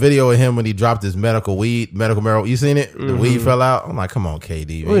 it was a video of him when he dropped his medical marijuana. You seen it? The weed fell out. I'm like, come on,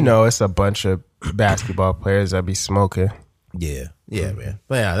 KD. Man. We know it's a bunch of basketball players that be smoking. Yeah, man.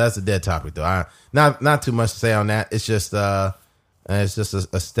 But yeah, that's a dead topic though. Not too much to say on that. It's just a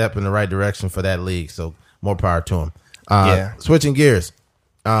step in the right direction for that league. So more power to him. Switching gears,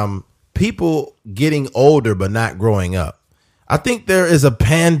 people getting older but not growing up. I think there is a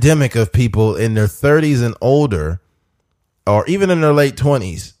pandemic of people in their 30s and older, or even in their late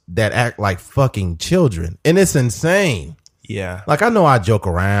 20s, that act like fucking children. And it's insane. Yeah. Like, I know I joke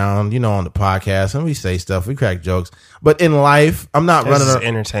around, you know, on the podcast, and we say stuff, we crack jokes. But in life, I'm not running around.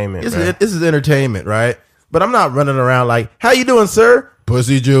 Entertainment. This is entertainment, right? But I'm not running around like, how you doing, sir?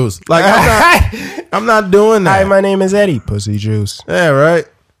 Pussy juice. Like, I'm not doing that. Hi, my name is Eddie. Pussy juice. Yeah, right?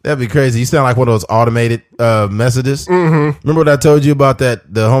 That'd be crazy. You sound like one of those automated messages. Mm-hmm. Remember what I told you about the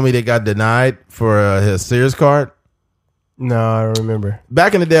homie that got denied for his Sears card? No, I don't remember.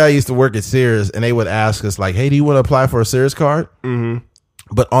 Back in the day, I used to work at Sears, and they would ask us, like, hey, do you want to apply for a Sears card? Mm-hmm.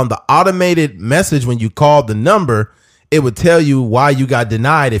 But on the automated message, when you called the number, it would tell you why you got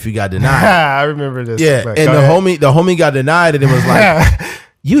denied if you got denied. I remember this. Yeah, and the homie got denied, and it was like,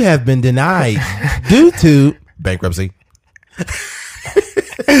 you have been denied due to bankruptcy.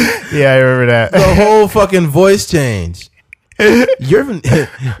 Yeah, I remember that. The whole fucking voice change. Your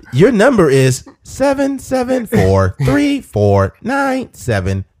number is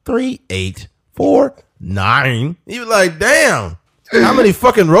 774-349-734849. You're like, damn. How many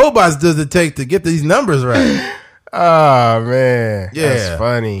fucking robots does it take to get these numbers right? Oh man, yeah, that's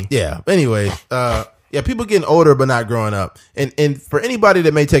funny. Yeah. Anyway, people getting older but not growing up. And for anybody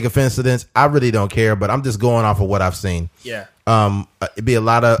that may take offense to this, I really don't care. But I'm just going off of what I've seen. Yeah. It'd be a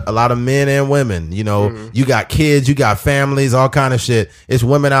lot of men and women, you know, you got kids, you got families, all kind of shit. It's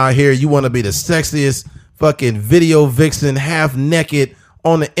women out here. You want to be the sexiest fucking video vixen, half naked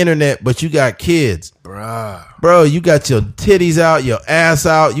on the internet, but you got kids, bro, you got your titties out, your ass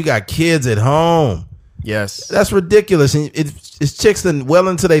out. You got kids at home. Yes. That's ridiculous. And it's chicks well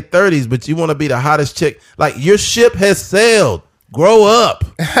into their 30s, but you want to be the hottest chick. Like, your ship has sailed. Grow up.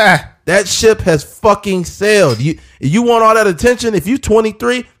 That ship has fucking sailed. You want all that attention? If you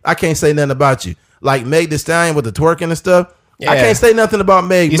 23, I can't say nothing about you. Like Meg Thee Stallion with the twerking and stuff. Yeah. I can't say nothing about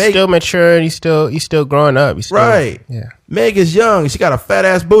Meg. You're still mature and you still growing up. You still, right. Yeah. Meg is young. She got a fat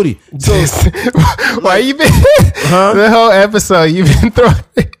ass booty. So why you been the whole episode you've been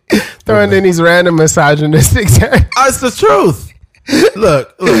throwing in these random misogynistic terms? It's the truth.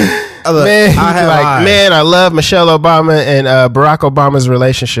 Look. Man, I love Michelle Obama and Barack Obama's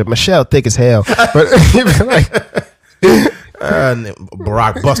relationship. Michelle thick as hell, but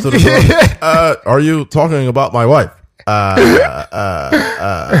Barack busted the are you talking about my wife? That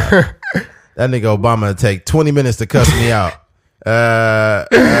nigga Obama would take 20 minutes to cuss me out.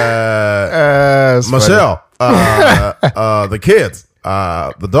 Michelle, the kids,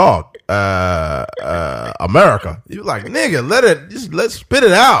 the dog. America. You like, nigga, let's spit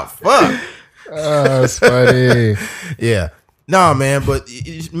it out. Fuck. That's funny. Yeah. No, man, but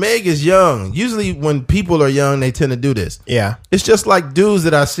Meg is young. Usually when people are young, they tend to do this. Yeah. It's just like dudes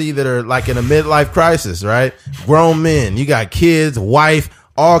that I see that are like in a midlife crisis, right? Grown men. You got kids, wife,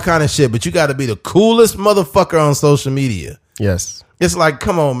 all kind of shit, but you got to be the coolest motherfucker on social media. Yes. It's like,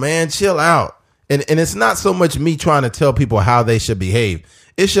 come on, man, chill out. And it's not so much me trying to tell people how they should behave.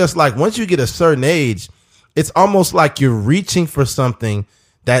 It's just like once you get a certain age, it's almost like you're reaching for something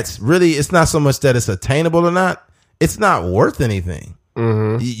that's really, it's not so much that it's attainable or not. It's not worth anything.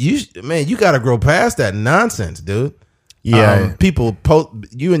 Mm-hmm. You got to grow past that nonsense, dude. Yeah. People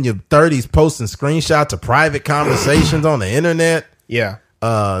you in your 30s posting screenshots of private conversations on the internet. Yeah.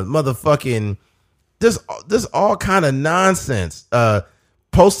 Motherfucking this all kind of nonsense.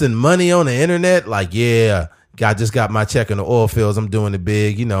 Posting money on the internet, like, yeah, I just got my check in the oil fields. I'm doing it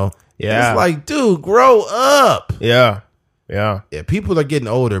big, you know. Yeah. It's like, dude, grow up. Yeah. Yeah. Yeah, people are getting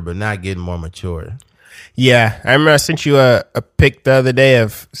older, but not getting more mature. Yeah, I remember I sent you a pic the other day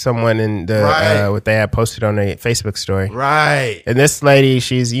of someone in the what they had posted on a Facebook story. Right. And this lady,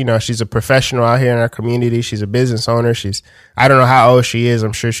 she's a professional out here in our community. She's a business owner. I don't know how old she is.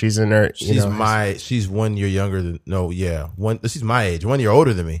 I'm sure she's in her. She's 1 year younger than. She's my age. 1 year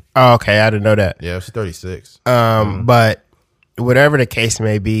older than me. Oh, okay, I didn't know that. Yeah, she's 36. But whatever the case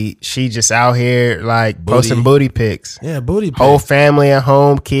may be, she just out here like posting booty pics. Yeah, booty pics. Whole family at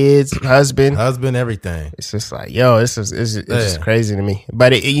home, kids, husband, everything. It's just like, yo, it's just crazy to me.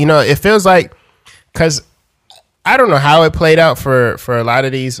 But it feels like, because I don't know how it played out for a lot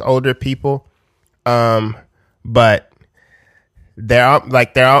of these older people, but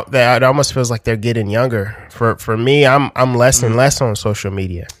it almost feels like they're getting younger. For me, I'm less and less on social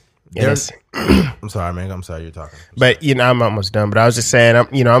media. I'm sorry, man. I'm sorry you're talking. But I'm almost done. But I was just saying,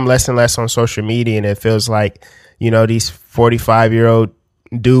 I'm less and less on social media, and it feels like, these 45-year-old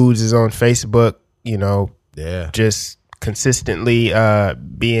dudes is on Facebook, just consistently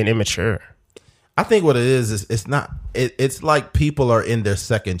being immature. I think what it is it's not. It's like people are in their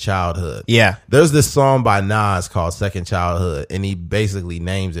second childhood. Yeah. There's this song by Nas called "Second Childhood," and he basically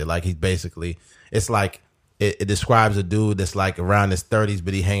names it like it's like. It describes a dude that's like around his 30s,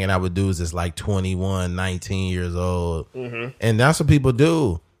 but he hanging out with dudes that's like 21, 19 years old. Mm-hmm. And that's what people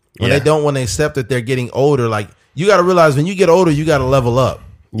do. When they don't want to accept that they're getting older. Like, you got to realize when you get older, you got to level up.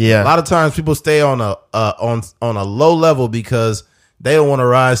 Yeah. A lot of times people stay on a low level because they don't want to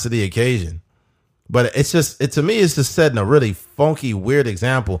rise to the occasion. But to me, it's just setting a really funky, weird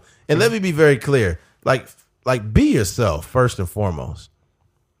example. And let me be very clear. Like be yourself first and foremost.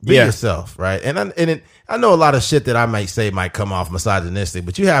 Be yourself, right? And I know a lot of shit that I might say might come off misogynistic,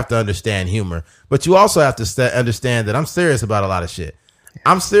 but you have to understand humor. But you also have to understand that I'm serious about a lot of shit.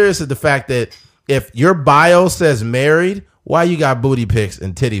 I'm serious at the fact that if your bio says married, why you got booty pics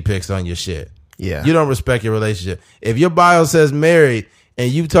and titty pics on your shit? Yeah. You don't respect your relationship. If your bio says married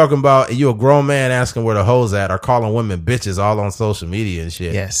and you talking about, and you a grown man asking where the hoes at or calling women bitches all on social media and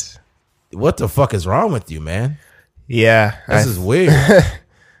shit. Yes. What the fuck is wrong with you, man? Yeah. This is weird.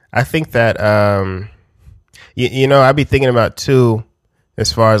 I think that, I be thinking about too,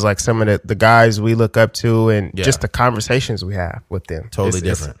 as far as like some of the guys we look up to and just the conversations we have with them. Totally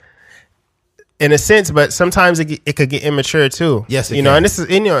different. In a sense, but sometimes it could get immature too. Yes, and this is,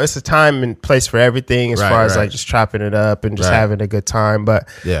 it's a time and place for everything as far as like just chopping it up and just having a good time. But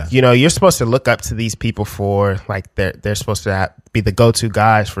you're supposed to look up to these people for like they're supposed to be the go-to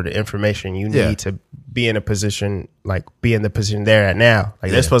guys for the information you need to be in a position, like be in the position they're at now.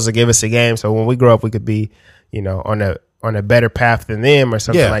 Like they're supposed to give us a game, so when we grow up, we could be, on a better path than them or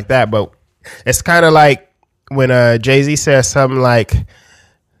something like that. But it's kind of like when Jay-Z says something like,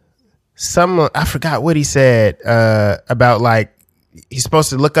 I forgot what he said about like he's supposed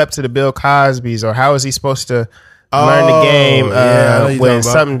to look up to the Bill Cosbys, or how is he supposed to learn the game when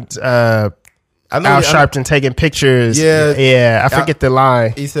something's Al Sharpton taking pictures. I forget the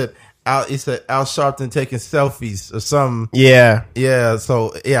line. He said Al Sharpton taking selfies or something. Yeah. So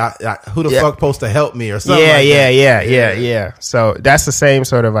who the fuck supposed to help me or something? Yeah. So that's the same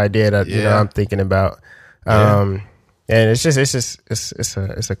sort of idea that I'm thinking about. And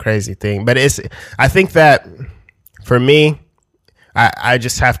it's a crazy thing. But I think that for me, I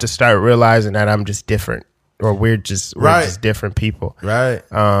just have to start realizing that I'm just different, or we're just different people. Right.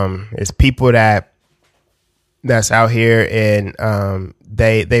 It's people that's out here, and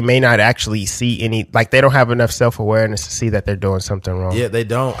they may not actually see any, like they don't have enough self-awareness to see that they're doing something wrong. Yeah, they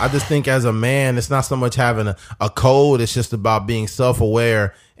don't. I just think as a man, it's not so much having a code. It's just about being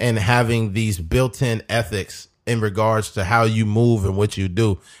self-aware and having these built-in ethics in regards to how you move and what you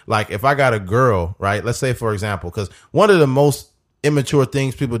do. Like if I got a girl, right? Let's say, for example, because one of the most immature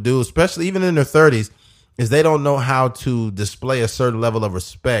things people do, especially even in their 30s, is they don't know how to display a certain level of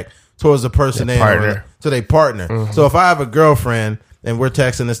respect towards the person to their partner. Mm-hmm. So if I have a girlfriend and we're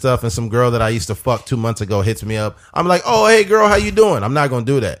texting and stuff, and some girl that I used to fuck 2 months ago hits me up, I'm like, oh, hey girl, how you doing? I'm not going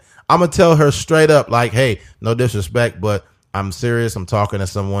to do that. I'm going to tell her straight up, like, hey, no disrespect, but I'm serious. I'm talking to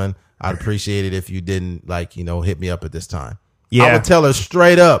someone. I'd appreciate it if you didn't hit me up at this time. Yeah. I would tell her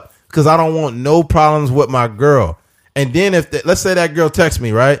straight up, because I don't want no problems with my girl. And then let's say that girl texts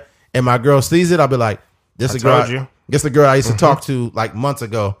me, right? And my girl sees it, I'll be like, this is the girl I used to talk to like months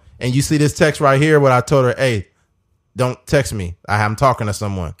ago. And you see this text right here where I told her, hey, don't text me. I'm talking to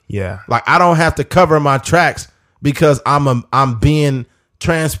someone. Yeah. Like, I don't have to cover my tracks because I'm being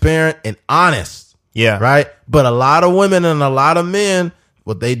transparent and honest. Yeah. Right. But a lot of women and a lot of men,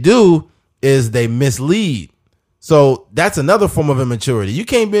 what they do is they mislead. So that's another form of immaturity. You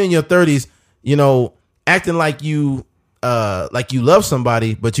can't be in your 30s, acting like you love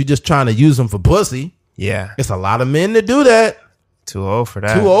somebody, but you just trying to use them for pussy. Yeah. It's a lot of men that do that. Too old for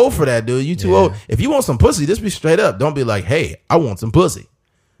that. Too old for that, dude. You too old. If you want some pussy, just be straight up. Don't be like, hey, I want some pussy.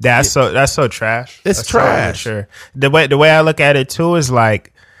 That's so trash. It's that's trash. So sure. The way I look at it too is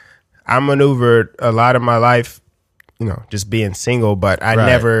like I maneuvered a lot of my life, just being single, but I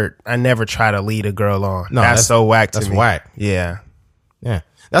never try to lead a girl on. No, that's so whack to me. That's whack. Yeah. Yeah.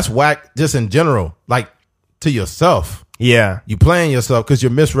 That's whack just in general. Like to yourself. Yeah. You playing yourself because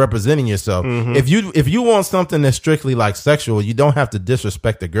you're misrepresenting yourself. Mm-hmm. If you want something that's strictly like sexual, you don't have to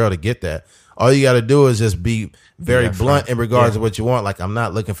disrespect the girl to get that. All you got to do is just be very blunt in regards to what you want. Like, I'm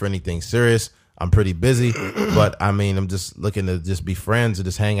not looking for anything serious. I'm pretty busy, but I mean, I'm just looking to just be friends or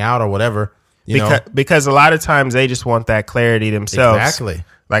just hang out or whatever. Because a lot of times they just want that clarity themselves. Exactly.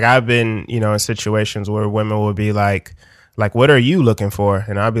 Like I've been, in situations where women will be like, what are you looking for?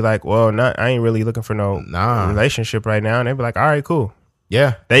 And I'll be like, well, I ain't really looking for no relationship right now. And they'll be like, all right, cool.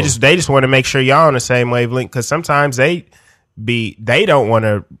 Yeah. They just want to make sure y'all on the same wavelength. Because sometimes they don't want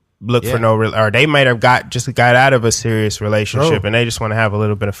to look for or they might have got out of a serious relationship and they just want to have a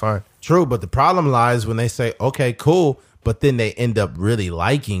little bit of fun. True. But the problem lies when they say, okay, cool. But then they end up really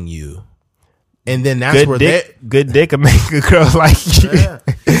liking you. And then that's good dick will make a girl like you. Yeah.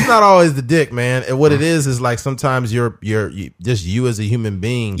 It's not always the dick, man. And what it is like sometimes you're just you as a human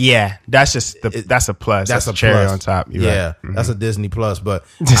being. Yeah, that's just that's a plus. That's a cherry on top. You're right. Mm-hmm. That's a Disney plus. But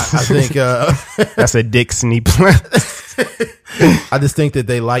I think that's a Disney plus. I just think that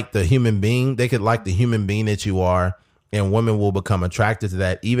they like the human being. They could like the human being that you are, and women will become attracted to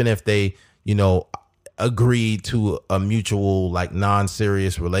that, even if they, agree to a mutual, like,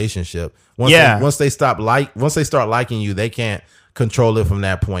 non-serious relationship. Once they start liking you, they can't control it from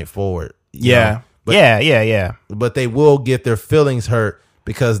that point forward. Yeah. But they will get their feelings hurt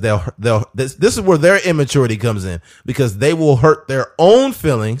because this is where their immaturity comes in, because they will hurt their own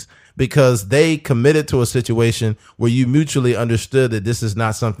feelings because they committed to a situation where you mutually understood that this is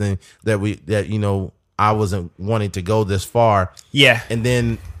not something that I wasn't wanting to go this far. Yeah. And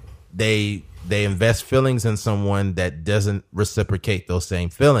then they invest feelings in someone that doesn't reciprocate those same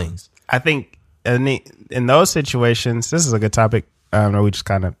feelings. I think in those situations, this is a good topic. I don't know, we just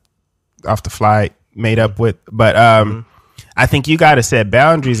kind of off the fly made up with, but I think you got to set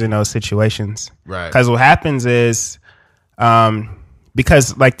boundaries in those situations. Right. Because what happens is,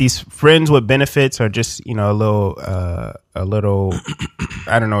 because like these friends with benefits are just, a little, I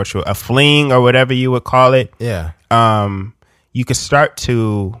don't know a fling or whatever you would call it. Yeah. You could start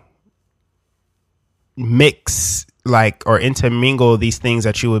to mix or intermingle these things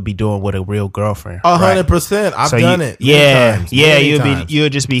that you would be doing with a real girlfriend. 100%. I've done it. You'll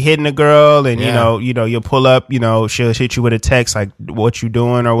just be hitting a girl and you'll pull up, she'll hit you with a text like what you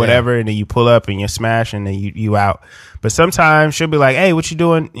doing or whatever, and then you pull up and you smash and then you out. But sometimes she'll be like, hey, what you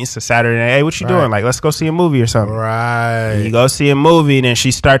doing? It's a Saturday night. Hey, what you doing? Like, let's go see a movie or something. Right. And you go see a movie and then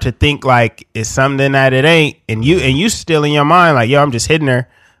she start to think like it's something that it ain't, and you still in your mind like, yo, I'm just hitting her,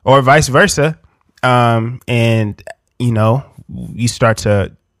 or vice versa. And you start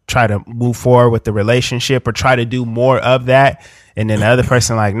to try to move forward with the relationship or try to do more of that. And then the other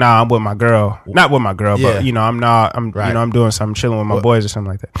person like, nah, I'm with my girl, not with my girl, but I'm doing something, chilling with my boys or something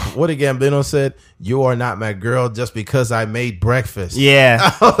like that. What did Gambino said? You are not my girl just because I made breakfast. Yeah.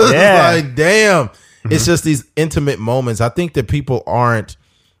 I was like, damn. Mm-hmm. It's just these intimate moments. I think that people aren't,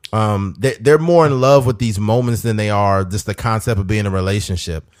 they're more in love with these moments than they are just the concept of being in a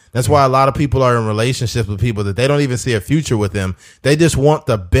relationship. That's why a lot of people are in relationships with people that they don't even see a future with them. They just want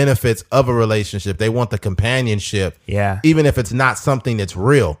the benefits of a relationship. They want the companionship. Yeah. Even if it's not something that's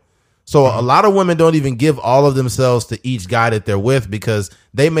real. So a lot of women don't even give all of themselves to each guy that they're with because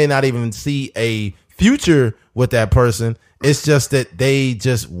they may not even see a future with that person. It's just that they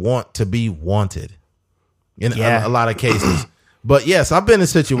just want to be wanted in a lot of cases. But yes, I've been in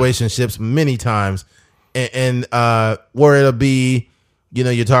situationships many times and where it'll be,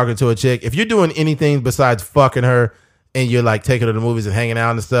 you're talking to a chick. If you're doing anything besides fucking her and you're like taking her to the movies and hanging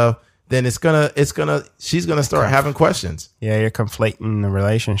out and stuff, then she's gonna start having questions. Yeah, you're conflating the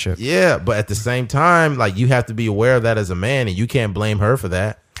relationship. Yeah, but at the same time, like you have to be aware of that as a man, and you can't blame her for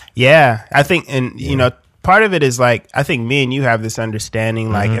that. Yeah, I think, part of it is like I think me and you have this understanding.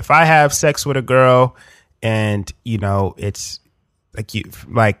 Like if I have sex with a girl, and it's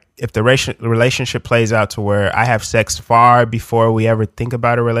if the relationship plays out to where I have sex far before we ever think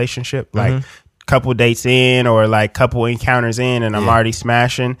about a relationship, like couple dates in or like couple encounters in and I'm already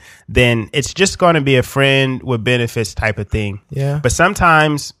smashing, then it's just going to be a friend with benefits type of thing. Yeah. But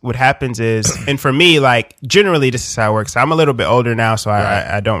sometimes what happens is, and for me, like generally this is how it works. I'm a little bit older now, so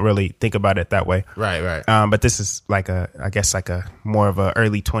I don't really think about it that way. Right. But this is like a more of a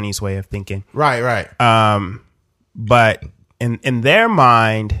early 20s way of thinking. Right. But in their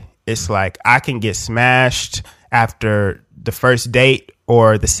mind, it's like I can get smashed after the first date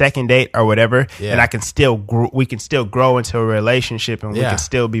or the second date or whatever, and I can still we can still grow into a relationship, and we can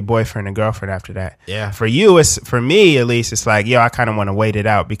still be boyfriend and girlfriend after that. Yeah. For me at least, it's like, I kind of want to wait it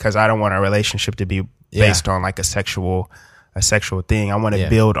out because I don't want our relationship to be based on like a sexual thing. I want to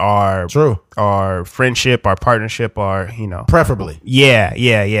build our friendship, our partnership, our preferably.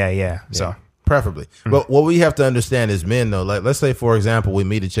 Yeah. So. Preferably. But what we have to understand is men, though, like let's say, for example, we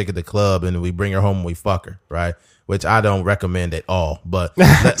meet a chick at the club and we bring her home and we fuck her, right? Which I don't recommend at all. But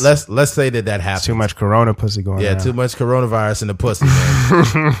let's say that happens. Too much corona pussy going on. Yeah, too much coronavirus in the pussy,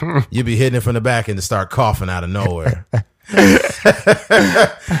 man. You be hitting it from the back and to start coughing out of nowhere. You're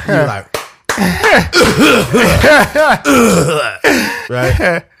like,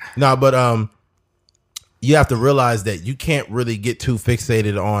 right? No, but you have to realize that you can't really get too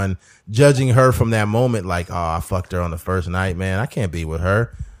fixated on judging her from that moment. Like, oh, I fucked her on the first night, man. I can't be with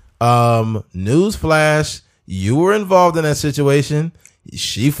her. Newsflash, you were involved in that situation.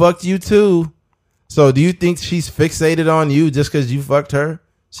 She fucked you too. So do you think she's fixated on you just because you fucked her?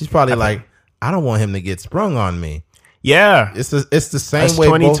 She's probably like, I don't want him to get sprung on me. Yeah, it's the same That's way.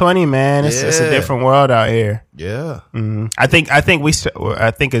 2020, man. It's a different world out here. Yeah, I think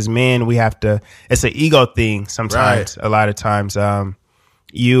as men we have to. It's an ego thing sometimes. Right. A lot of times,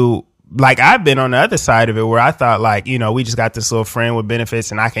 like I've been on the other side of it where I thought like, we just got this little friend with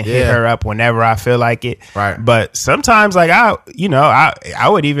benefits and I can hit her up whenever I feel like it. Right. But sometimes like I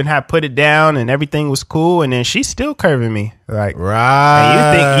would even have put it down and everything was cool and then she's still curving me. Like,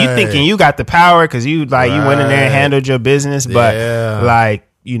 right. You thinking you got the power because you went in there and handled your business, but like,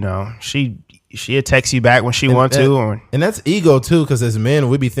 she'll text you back when she wants to. And that's ego too, because as men,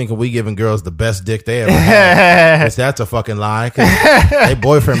 we be thinking we giving girls the best dick they ever had. That's a fucking lie. Cause their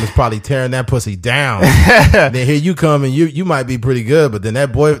boyfriend was probably tearing that pussy down. Then here you come and you might be pretty good, but then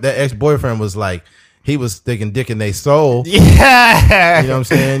that ex-boyfriend was like, he was sticking dick in their soul. Yeah. You know what I'm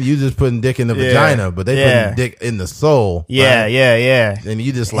saying? You just putting dick in the vagina, but they putting dick in the soul. Yeah, right? yeah. And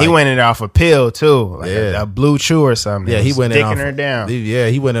you just like... He went in off a pill, too. Like a Blue Chew or something. Yeah, he went in off... her down. Yeah,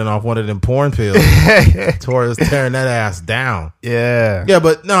 he went in off one of them porn pills. Tearing that ass down. Yeah. Yeah,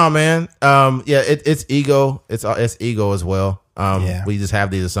 but no, man. It's ego. It's ego as well. We just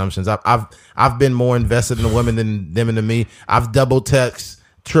have these assumptions. I've been more invested in the women than them into me. I've double text,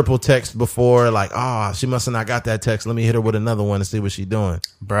 triple text before, like, she must have not got that text. Let me hit her with another one and see what she's doing.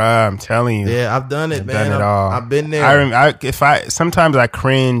 Bruh, I'm telling you. Yeah, I've done it, man. Done it all. I've been there. Sometimes I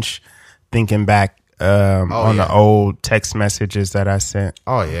cringe thinking back on the old text messages that I sent.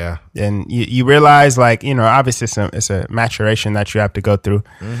 Oh yeah. And you realize, like, obviously it's a maturation that you have to go through.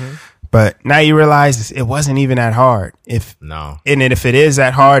 Mm-hmm. But now you realize it wasn't even that hard. And if it is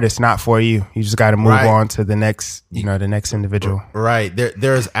that hard, it's not for you. You just got to move on to the next, the next individual. Right.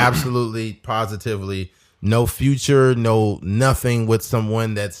 There is absolutely, positively no future, no nothing with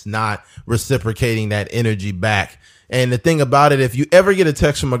someone that's not reciprocating that energy back. And the thing about it, if you ever get a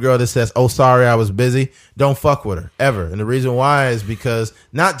text from a girl that says, "Oh, sorry, I was busy," don't fuck with her ever. And the reason why is because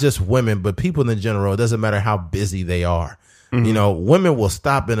not just women, but people in general, it doesn't matter how busy they are. Mm-hmm. Women will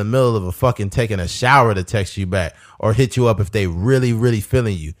stop in the middle of a fucking taking a shower to text you back or hit you up if they really, really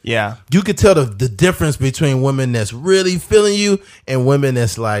feeling you. Yeah. You could tell the difference between women that's really feeling you and women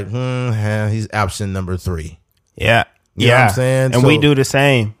that's like, he's option number 3. Yeah. You know what I'm saying? And we do the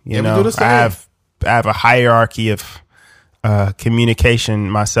same. We do the same. I have a hierarchy of communication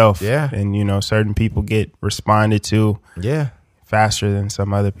myself. Yeah. And, certain people get responded to faster than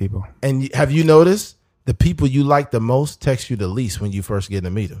some other people. And have you noticed? The people you like the most text you the least when you first get to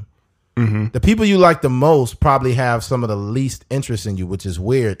meet them. Mm-hmm. The people you like the most probably have some of the least interest in you, which is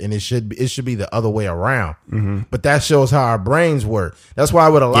weird, and it should be the other way around. Mm-hmm. But that shows how our brains work. That's why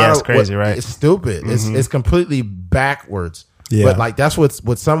with a lot of it's crazy, right? It's stupid. Mm-hmm. It's completely backwards. Yeah. But like that's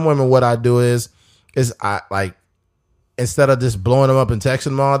with some women. What I do is I like instead of just blowing them up and texting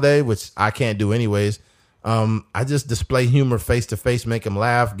them all day, which I can't do anyways. I just display humor face to face, make them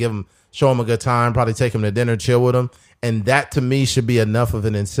laugh, show them a good time, probably take them to dinner, chill with them. And that to me should be enough of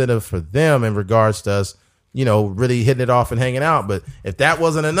an incentive for them in regards to us, really hitting it off and hanging out. But if that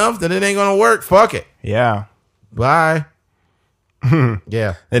wasn't enough, then it ain't going to work. Fuck it. Yeah. Bye.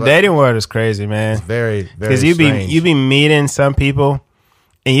 Yeah, The dating world is crazy, man. it's very, very Because strange. you be meeting some people,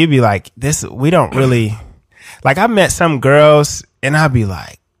 and you be like, this. We don't really like. I met some girls, and I'd be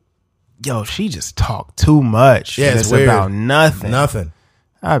like, yo, she just talked too much. Yeah, and it's weird. about nothing. Nothing.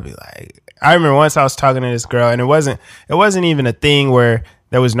 I'd be like, I remember once I was talking to this girl, and it wasn't even a thing where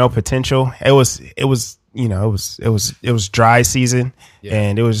there was no potential. It was dry season,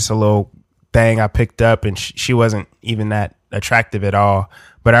 and it was just a little thing I picked up, and she wasn't even that attractive at all.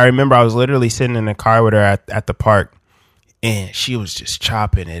 But I remember I was literally sitting in the car with her at the park, and she was just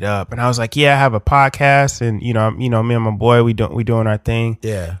chopping it up. And I was like, yeah, I have a podcast, and me and my boy, we doing our thing.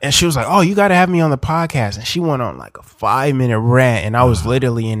 Yeah. And she was like, oh, you got to have me on the podcast. And she went on like a 5-minute rant, and I was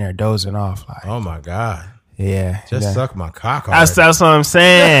literally in there dozing off. Like, Oh my God. yeah, Just suck my cock hard. that's what I'm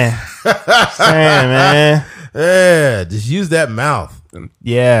saying. Man. Yeah, just use that mouth.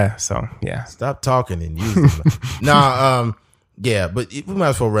 Yeah. So yeah. Stop talking and use it. Yeah, but we might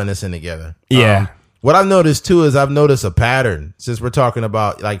as well run this in together. Yeah. What I've noticed too is I've noticed a pattern since we're talking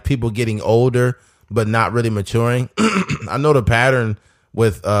about like people getting older but not really maturing. I know the pattern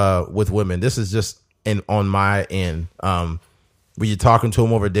with women. This is just on my end. Where you're talking to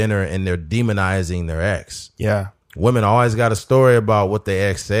them over dinner and they're demonizing their ex. Yeah. Women always got a story about what their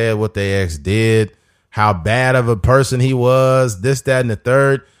ex said, what their ex did, how bad of a person he was, this, that, and the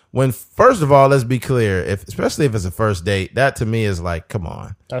third. When, first of all, let's be clear, especially if it's a first date, that to me is like, come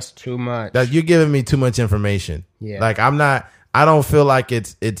on. That's too much. That you're giving me too much information. Yeah. Like I don't feel like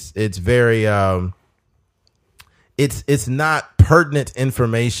it's very it's not pertinent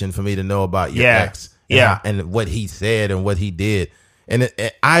information for me to know about your ex. And what he said and what he did. And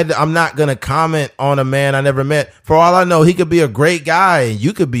I'm not going to comment on a man I never met. For all I know, he could be a great guy and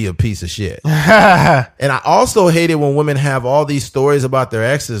you could be a piece of shit. And I also hate it when women have all these stories about their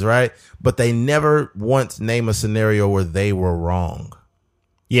exes, right? But they never once name a scenario where they were wrong.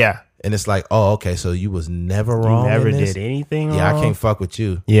 Yeah. And it's like, oh, okay, so you was never wrong. Never in this? did anything Yeah, wrong? I can't fuck with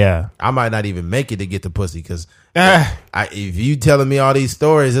you. Yeah. I might not even make it to get the pussy because if you telling me all these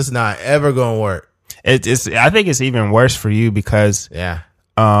stories, it's not ever going to work. It's I think it's even worse for you because Yeah.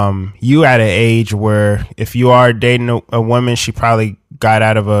 you at an age where if you are dating a woman, she probably got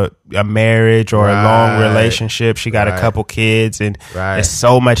out of a marriage or a long Right. relationship. She got a Right. couple kids, and Right. there's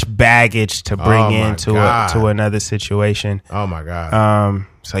so much baggage to bring Oh my into God. to another situation. Oh my God.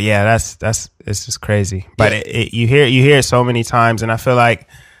 So yeah, that's it's just crazy. But you hear it so many times, and I feel like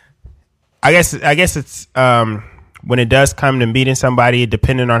I guess it's when it does come to meeting somebody,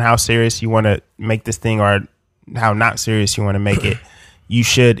 depending on how serious you want to make this thing or how not serious you want to make it, you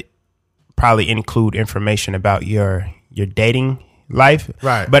should probably include information about your dating life.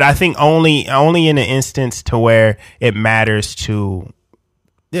 Right. But I think only in an instance to where it matters to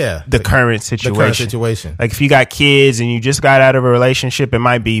Yeah. the current situation. The current situation. Like if you got kids and you just got out of a relationship, it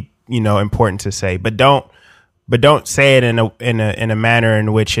might be, important to say, but don't say it in a manner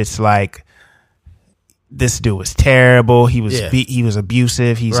in which it's like, this dude was terrible. He was he was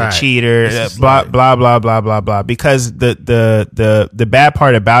abusive. He's Right. a cheater. It's Blah like- blah blah blah blah blah. Because the bad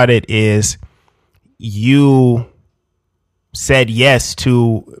part about it is you said yes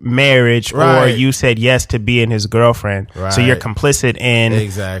to marriage, or Right. you said yes to being his girlfriend. So you're Right. complicit in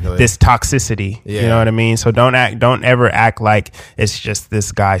Exactly. this toxicity. Yeah. You know what I mean? So don't ever act like it's just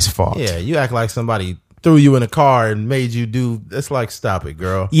this guy's fault. Yeah. You act like somebody threw you in a car and made you do. It's like, stop it,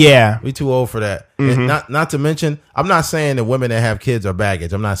 girl. Yeah. We too old for that. Mm-hmm. And not to mention, I'm not saying that women that have kids are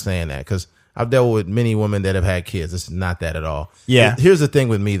baggage. I'm not saying that because I've dealt with many women that have had kids. It's not that at all. Yeah. Here's the thing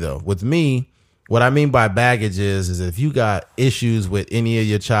with me though. With me, what I mean by baggage is if you got issues with any of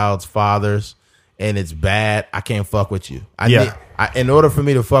your child's fathers and it's bad, I can't fuck with you. In order for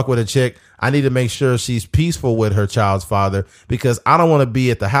me to fuck with a chick, I need to make sure she's peaceful with her child's father because I don't want to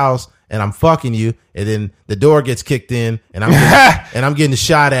be at the house and I'm fucking you, and then the door gets kicked in, and I'm getting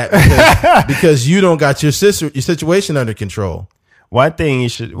shot at because you don't got your situation under control. One thing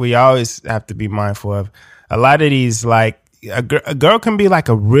we always have to be mindful of, a lot of these, like a girl can be like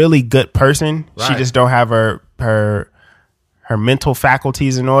a really good person. She Right. just don't have her mental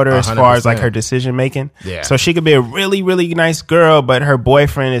faculties in order as far as like 100%. her decision making. Yeah. So she could be a really, really nice girl, but her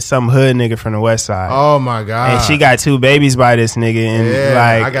boyfriend is some hood nigga from the West Side. Oh my god! And she got 2 babies by this nigga, and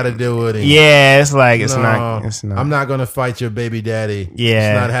I got to deal with it. Yeah, it's like it's No, not. I'm not gonna fight your baby daddy.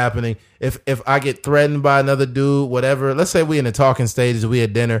 Yeah. It's not happening. If I get threatened by another dude, whatever. Let's say we in the talking stages, we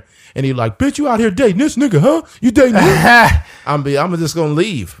at dinner, and he like, bitch, you out here dating this nigga, huh? You dating him? I'm just gonna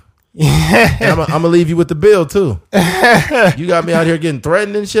leave. And I'm gonna leave you with the bill too. You got me out here getting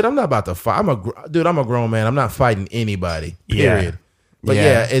threatened and shit. I'm not about to fight. I'm a grown man. I'm not fighting anybody. Period. Yeah. But Yeah.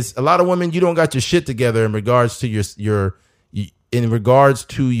 yeah, it's a lot of women. You don't got your shit together in regards to your in regards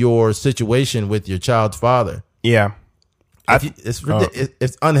to your situation with your child's father. Yeah.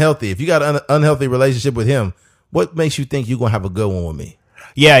 It's unhealthy. If you got an unhealthy relationship with him, what makes you think you're going to have a good one with me?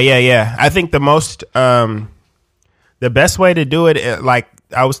 Yeah. I think the best way to do it, like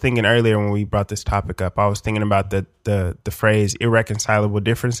I was thinking earlier when we brought this topic up, I was thinking about the phrase irreconcilable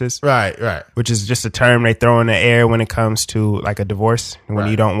differences. Right. Which is just a term they throw in the air when it comes to like a divorce, when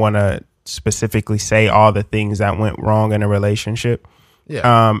you don't want to specifically say all the things that went wrong in a relationship.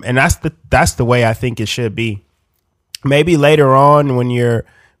 Yeah. And that's the way I think it should be. Maybe later on when you're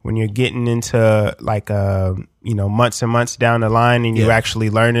getting into like months and months down the line and you're actually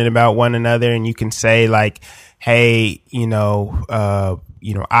learning about one another, and you can say like, hey,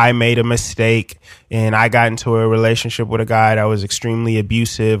 I made a mistake and I got into a relationship with a guy that was extremely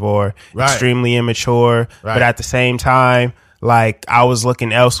abusive or extremely immature. Right. But at the same time, like I was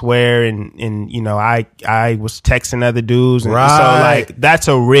looking elsewhere and I was texting other dudes. And so like, that's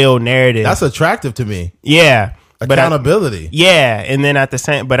a real narrative. That's attractive to me. Yeah. Accountability. And then at the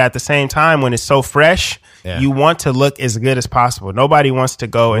same time, when it's so fresh, you want to look as good as possible. Nobody wants to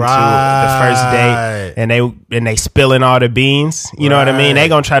go into the first date and they spilling all the beans. You know what I mean? They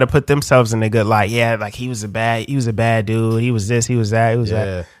gonna try to put themselves in a good light. Yeah, like he was a bad dude. He was this, he was that, he was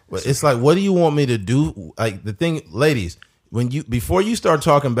that. But it's like, what do you want me to do? Like the thing, ladies, before you start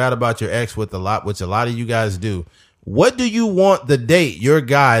talking bad about your ex which a lot of you guys do, what do you want the date, your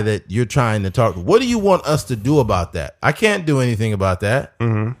guy that you're trying to talk to, what do you want us to do about that? I can't do anything about that.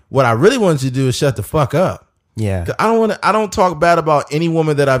 Mm-hmm. What I really want you to do is shut the fuck up. Yeah. I don't talk bad about any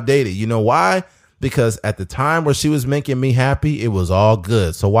woman that I've dated. You know why? Because at the time where she was making me happy, it was all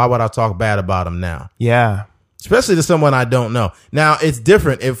good. So why would I talk bad about him now? Yeah. Especially to someone I don't know. Now, it's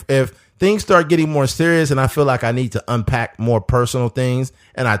different. If things start getting more serious and I feel like I need to unpack more personal things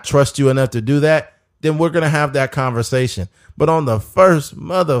and I trust you enough to do that, then we're going to have that conversation. But on the first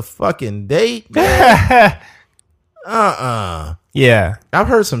motherfucking date, man, Yeah. I've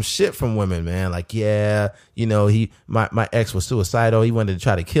heard some shit from women, man. Like, my ex was suicidal. He wanted to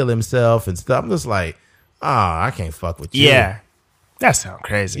try to kill himself and stuff. I'm just like, I can't fuck with you. Yeah. That sounds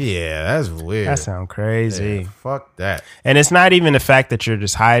crazy. Yeah, that's weird. That sounds crazy. Yeah, fuck that. And it's not even the fact that you're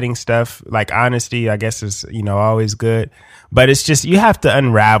just hiding stuff. Like honesty, I guess, is always good. But it's just you have to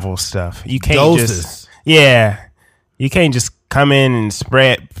unravel stuff. You can't you can't just come in and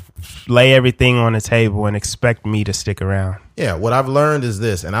lay everything on the table and expect me to stick around. Yeah, what I've learned is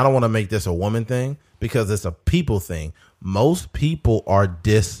this, and I don't want to make this a woman thing because it's a people thing. Most people are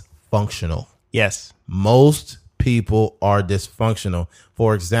dysfunctional. Yes. Most people are dysfunctional.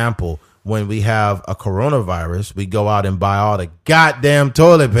 For example, when we have a coronavirus, we go out and buy all the goddamn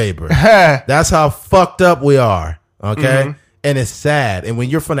toilet paper. That's how fucked up we are. Okay. Mm-hmm. And it's sad. And when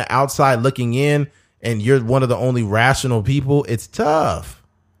you're from the outside looking in and you're one of the only rational people, it's tough.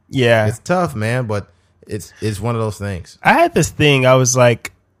 Yeah. It's tough, man. But it's one of those things. I had this thing. I was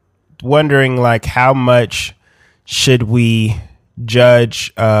like wondering like how much should we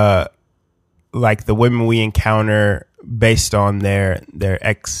judge like the women we encounter based on their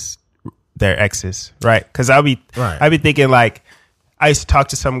exes, right? Because I'd be thinking like I used to talk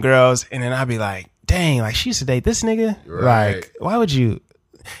to some girls and then I'd be like, dang, like she used to date this nigga. Right. Like, why would you?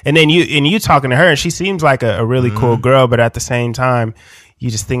 And then you talking to her and she seems like a really cool girl, but at the same time, you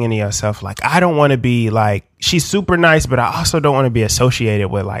just thinking to yourself like, I don't want to be like, she's super nice, but I also don't want to be associated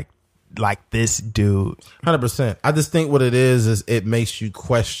with like this dude. 100%. I just think what it is it makes you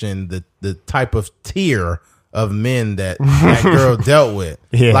question the type of tier of men that girl dealt with.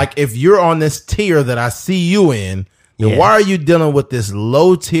 Yeah. Like if you're on this tier that I see you in, then why are you dealing with this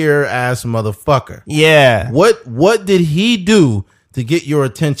low tier ass motherfucker? Yeah. What did he do to get your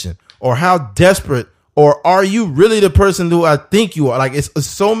attention? Or how desperate? Or are you really the person who I think you are? Like it's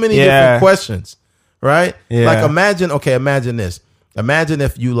so many different questions, right? Yeah. Like imagine this. Imagine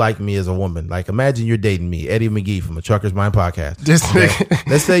if you like me as a woman. Like imagine you're dating me, Eddie McGee from the Trucker's Mind podcast.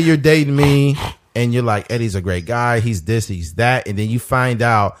 Let's say you're dating me and you're like, Eddie's a great guy. He's this, he's that. And then you find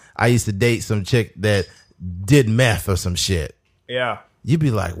out I used to date some chick that did meth or some shit. Yeah. You'd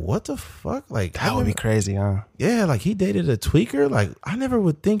be like, what the fuck? Like that would be crazy, huh? Yeah, like he dated a tweaker. Like I never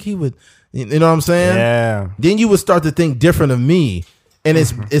would think he would. You know what I'm saying? Yeah. Then you would start to think different of me, and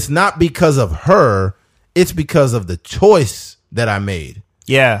it's not because of her. It's because of the choice that I made.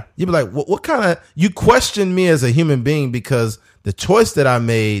 Yeah. You'd be like, what kind of? You question me as a human being because the choice that I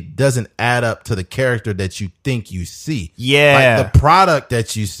made doesn't add up to the character that you think you see. Yeah. Like the product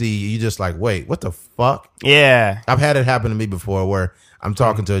that you see, you just like, wait, what the fuck? Yeah. I've had it happen to me before where I'm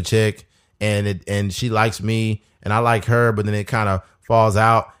talking to a chick and she likes me and I like her, but then it kind of falls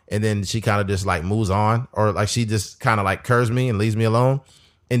out. and then she kind of just like moves on, or like she just kind of like curves me and leaves me alone.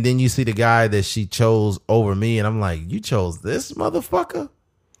 And then you see the guy that she chose over me, and I'm like, you chose this motherfucker?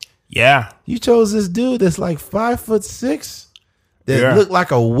 Yeah. You chose this dude that's like 5'6" that looked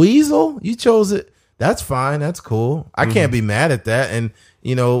like a weasel. You chose it. That's fine. That's cool. I can't be mad at that. And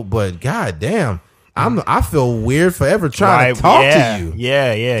but goddamn, I feel weird forever trying to talk to you.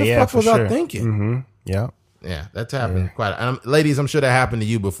 Yeah. The fuck was I thinking? Mm-hmm. Yeah. Yeah, that's happened quite. Ladies, I'm sure that happened to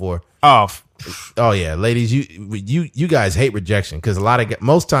you before. Oh yeah, ladies, you guys hate rejection because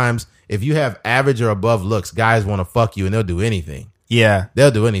most times if you have average or above looks, guys want to fuck you and they'll do anything. Yeah, they'll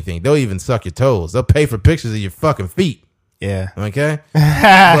do anything. They'll even suck your toes. They'll pay for pictures of your fucking feet. Yeah. Okay.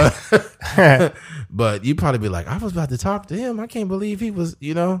 but you probably be like, I was about to talk to him. I can't believe he was.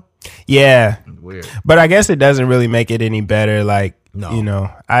 Yeah. Weird. But I guess it doesn't really make it any better. Like,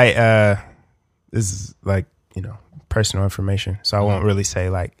 no. This is like, personal information. So I won't really say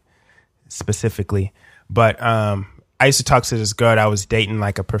like specifically, but, I used to talk to this girl that I was dating,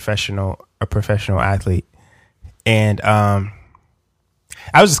 like a professional athlete. And,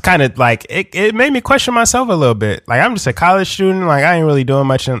 I was just kind of like, it made me question myself a little bit. Like, I'm just a college student. Like, I ain't really doing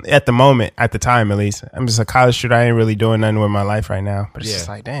much at the moment, at the time, at least. I'm just a college student. I ain't really doing nothing with my life right now. But it's just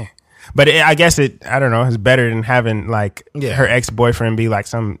like, dang. But I guess I don't know, it's better than having like her ex-boyfriend be like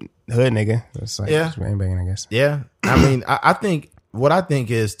some hood nigga. It's like, banging, I guess. Yeah. I mean, I think what I think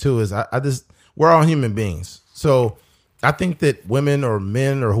is too is we're all human beings. So I think that women or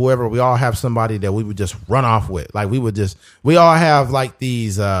men or whoever, we all have somebody that we would just run off with. Like we all have like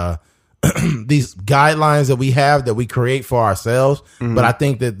these these guidelines that we have that we create for ourselves. Mm-hmm. But I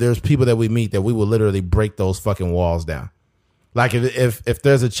think that there's people that we meet that we will literally break those fucking walls down. Like if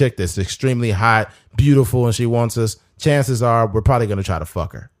there's a chick that's extremely hot, beautiful, and she wants us, chances are we're probably going to try to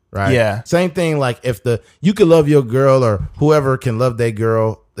fuck her. Right. Yeah. Same thing. Like you can love your girl or whoever can love their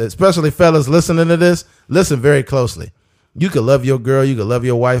girl, especially fellas listening to this, listen very closely. You could love your girl, you could love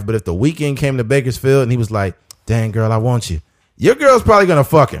your wife, but if the weekend came to Bakersfield and he was like, dang girl, I want you, your girl's probably going to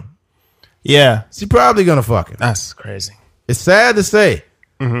fuck him. Yeah. She's probably going to fuck him. That's crazy. It's sad to say,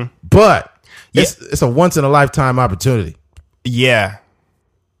 but it's a once in a lifetime opportunity. Yeah.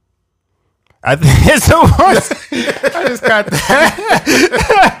 I think it's a once. I just got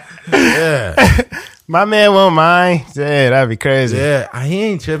that. Yeah. My man won't mind. Yeah, that'd be crazy. Yeah. He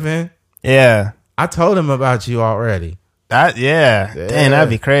ain't tripping. Yeah. I told him about you already. Yeah. Damn, that'd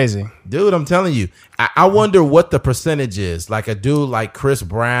be crazy. Dude, I'm telling you. I wonder what the percentage is. Like a dude like Chris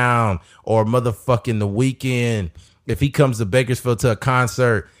Brown or motherfucking The Weeknd, if he comes to Bakersfield to a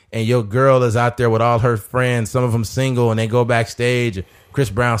concert and your girl is out there with all her friends, some of them single, and they go backstage, Chris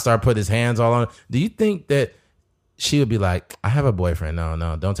Brown start putting his hands all on her. Do you think that she would be like, I have a boyfriend.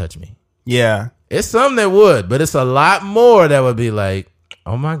 No, don't touch me. Yeah. It's some that would, but it's a lot more that would be like,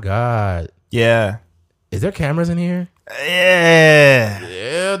 oh my God. Yeah. Is there cameras in here? Yeah.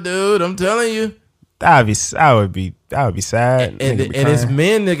 Yeah, dude, I'm telling you. That would be sad. And it's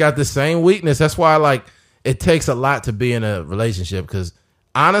men that got the same weakness. That's why like it takes a lot to be in a relationship, because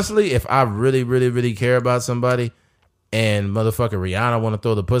honestly, if I really, really, really care about somebody and motherfucker Rihanna want to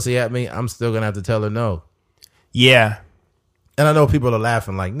throw the pussy at me, I'm still going to have to tell her no. Yeah. And I know people are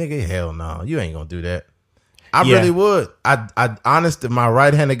laughing like, nigga, hell no, you ain't going to do that. I really would. I honest to my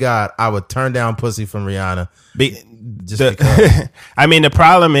right hand of God, I would turn down pussy from Rihanna. Because. I mean, the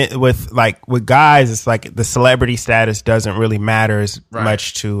problem with guys, it's like the celebrity status doesn't really matter as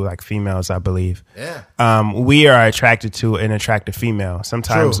much to like females, I believe. Yeah. We are attracted to an attractive female.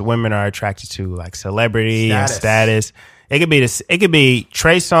 Sometimes women are attracted to like celebrity and status. It could be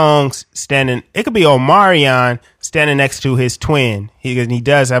Trey Songz standing. It could be Omarion standing next to his twin. He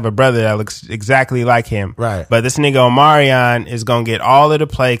does have a brother that looks exactly like him. Right. But this nigga Omarion is gonna get all of the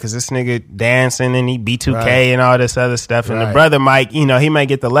play because this nigga dancing and he B2K and all this other stuff. And the brother might, he might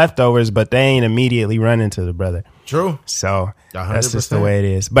get the leftovers, but they ain't immediately running to the brother. True. So 100%. That's just the way it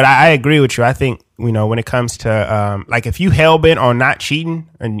is. But I agree with you. I think when it comes to like if you hell bent on not cheating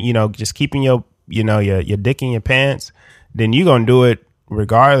and just keeping your dick in your pants, then you gonna do it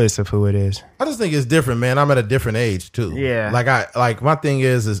regardless of who it is. I just think it's different, man. I'm at a different age too. Yeah. Like my thing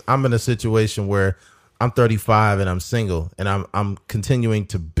is I'm in a situation where I'm 35 and I'm single and I'm continuing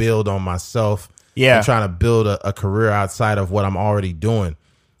to build on myself. Yeah. And trying to build a career outside of what I'm already doing.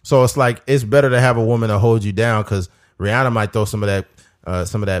 So it's like it's better to have a woman to hold you down, because Rihanna might throw some of that.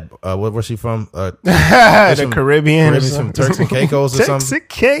 What was she from? The Caribbean, some Turks and Caicos or something.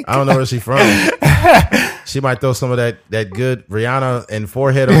 I don't know where she's from. She might throw some of that good Rihanna and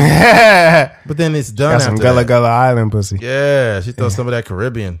forehead on. But then it's done. Got some Gullah Gullah Island pussy. Yeah, she throws some of that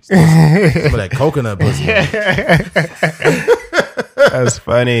Caribbean, some of that coconut pussy. That's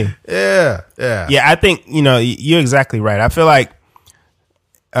funny. Yeah. Yeah, I think, you're exactly right. I feel like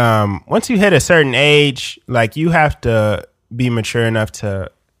once you hit a certain age, like you have to be mature enough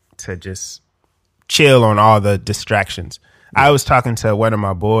to just chill on all the distractions. I was talking to one of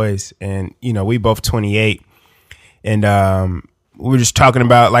my boys, and we both 28, and we were just talking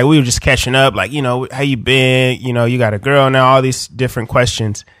about, like, we were just catching up, like, how you been? You got a girl now, all these different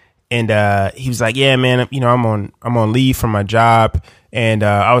questions. And he was like, yeah, man, I'm on leave from my job. And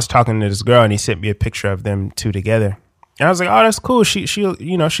I was talking to this girl, and he sent me a picture of them two together. And I was like, oh, that's cool. She a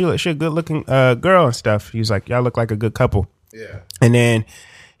good looking girl and stuff. He was like, y'all look like a good couple. Yeah. And then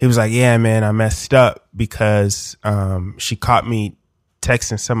he was like, yeah, man, I messed up because she caught me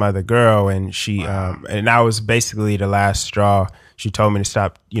texting some other girl, and and that was basically the last straw. She told me to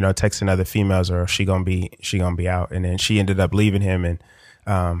stop, texting other females, or she gonna be out. And then she ended up leaving him, and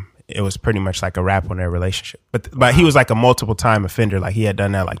it was pretty much like a wrap on their relationship. But he was like a multiple time offender. Like he had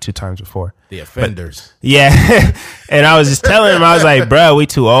done that like 2 times before. The offenders. But, yeah. And I was just telling him, I was like, bro, we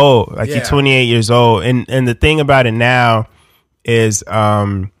too old. Like you're 28 years old. And the thing about it now is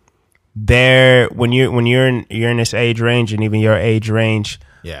when you're in this age range, and even your age range,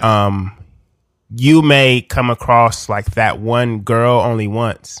 you may come across like that one girl only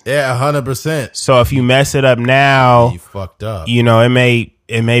once. Yeah, 100%. So if you mess it up now, you fucked up.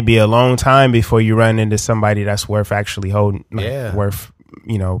 It may be a long time before you run into somebody that's worth actually holding, worth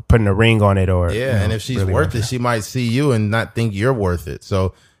putting a ring on it, or and if she's really worth it, she might see you and not think you're worth it.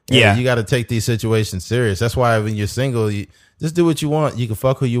 So you got to take these situations serious. That's why when you're single, you just do what you want. You can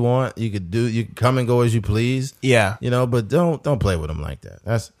fuck who you want. You can come and go as you please. Yeah, but don't play with them like that.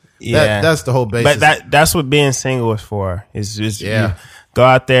 That's the whole basis. But that's what being single is for. Is you go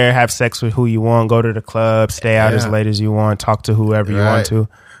out there, have sex with who you want, go to the club, stay out as late as you want, talk to whoever you want to.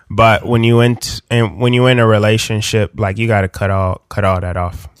 But when you in a relationship, like you got to cut all that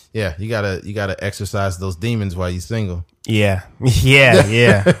off. Yeah, you gotta exercise those demons while you're single. Yeah.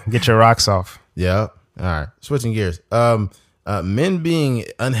 Get your rocks off. Yeah. All right. Switching gears. Men being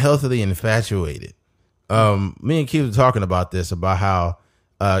unhealthily infatuated. Me and Keith were talking about this, about how.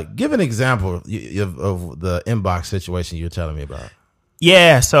 Give an example of the inbox situation you're telling me about.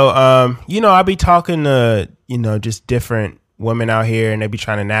 Yeah, so I'll be talking to just different women out here, and they be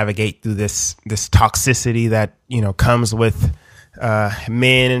trying to navigate through this toxicity that comes with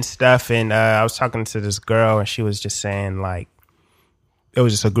men and stuff. And I was talking to this girl, and she was just saying, like, it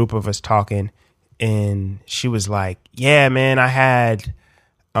was just a group of us talking, and she was like, "Yeah, man, I had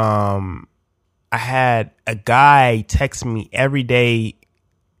a guy text me every day."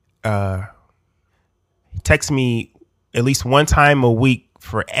 Text me at least one time a week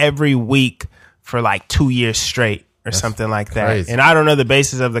for every week for like 2 years straight, or something like that. Crazy. And I don't know the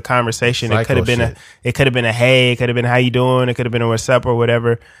basis of the conversation. Psycho it could have been a hey, it could have been how you doing, it could have been a what's up or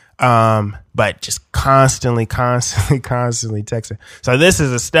whatever. But just constantly texting. So this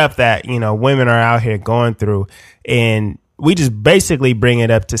is the stuff that women are out here going through, and we just basically bring it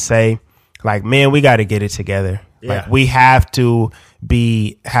up to say, like, man, we got to get it together. Yeah. Like we have to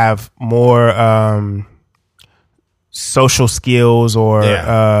have more social skills or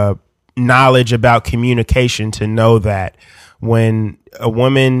knowledge about communication to know that when a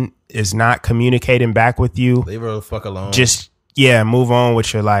woman is not communicating back with you, leave her the fuck alone. Just move on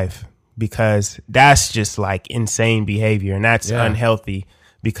with your life, because that's just like insane behavior, and that's unhealthy.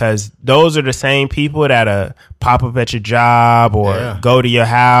 Because those are the same people that pop up at your job or go to your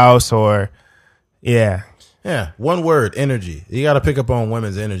house or Yeah, one word, energy. You got to pick up on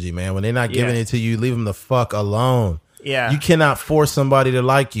women's energy, man. When they're not giving it to you, leave them the fuck alone. Yeah. You cannot force somebody to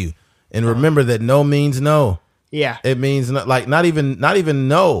like you. And remember that no means no. Yeah. It means not even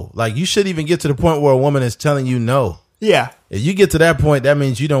no. Like you shouldn't even get to the point where a woman is telling you no. Yeah. If you get to that point, that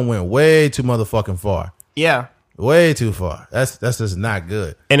means you don't went way too motherfucking far. Yeah. Way too far. That's just not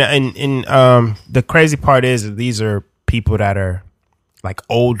good. And the crazy part is these are people that are like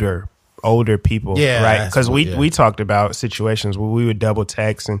older people, right? Because we talked about situations where we would double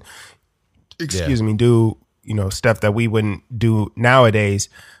text and do stuff that we wouldn't do nowadays.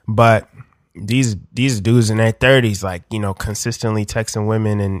 But these dudes in their 30s, like consistently texting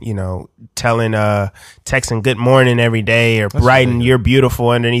women and texting good morning every day, or that's writing ridiculous. You're beautiful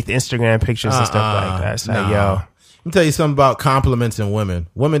underneath Instagram pictures and stuff like that. So Let me tell you something about compliments and women.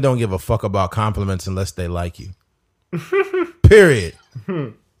 Women don't give a fuck about compliments unless they like you. Period.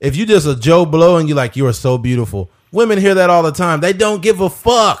 If you just a Joe Blow and you like, you are so beautiful, women hear that all the time. They don't give a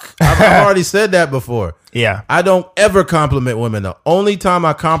fuck. I've already said that before. Yeah. I don't ever compliment women. The only time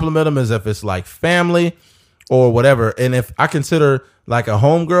I compliment them is if it's like family or whatever. And if I consider like a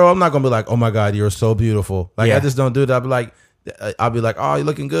homegirl, I'm not going to be like, oh my God, you're so beautiful. Like I just don't do that. I'll be like, I'll be like, oh, you're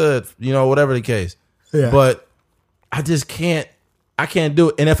looking good, whatever the case. Yeah. But I just can't do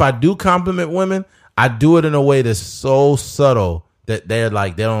it. And if I do compliment women, I do it in a way that's so subtle that they're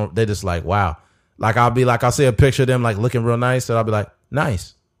just like, wow. Like I'll see a picture of them like looking real nice, and I'll be like,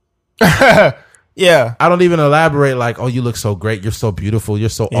 nice. Yeah. I don't even elaborate like, oh, you look so great, you're so beautiful, you're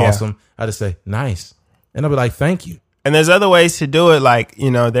so awesome. I just say nice, and I'll be like, thank you. And there's other ways to do it. Like,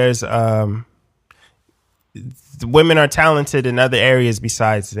 there's women are talented in other areas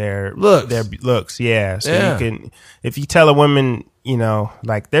besides their looks. Yeah. So you can, if you tell a woman,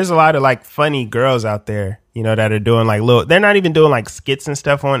 like there's a lot of like funny girls out there, that are doing like they're not even doing like skits and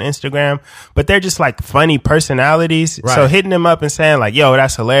stuff on Instagram, but they're just like funny personalities. Right. So hitting them up and saying like, yo,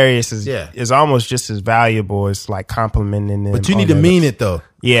 that's hilarious is almost just as valuable as like complimenting them. But you need to mean it though.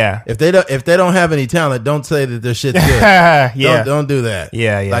 Yeah. If they don't have any talent, don't say that their shit's good. Yeah. Don't do that.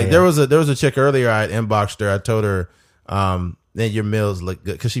 Yeah. Like there was a chick earlier I had inboxed her. I told her, then your meals look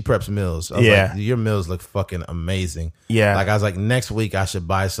good because she preps meals. I was like, your meals look fucking amazing. Yeah. Like I was like, next week I should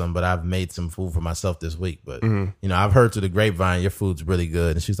buy some, but I've made some food for myself this week. But I've heard through the grapevine your food's really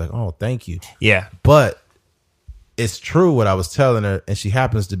good, and she's like, oh, thank you. Yeah. But it's true what I was telling her, and she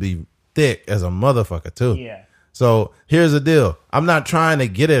happens to be thick as a motherfucker too. Yeah. So here's the deal. I'm not trying to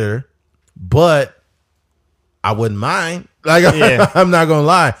get at her, but I wouldn't mind. Like I'm not gonna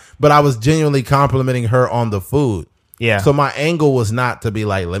lie, but I was genuinely complimenting her on the food. Yeah. So my angle was not to be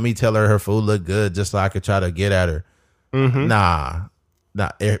like, let me tell her food looked good just so I could try to get at her. Mm-hmm. Nah,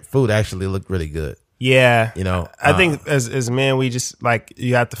 food actually looked really good. Yeah. I think as men, we just like,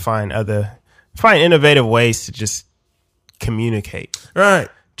 you have to find innovative ways to just communicate. Right.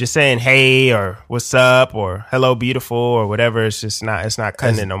 Just saying, hey, or what's up, or hello, beautiful, or whatever. It's not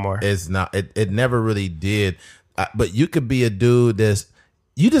cutting it no more. It's not, it never really did. But you could be a dude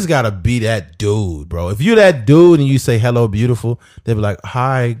you just gotta be that dude, bro. If you're that dude and you say hello, beautiful, they'll be like,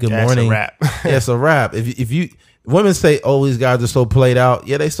 hi, good morning. It's a wrap. It's a wrap. If you women say, oh, these guys are so played out.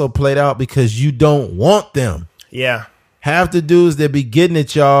 Yeah, they so played out because you don't want them. Yeah. Half the dudes that be getting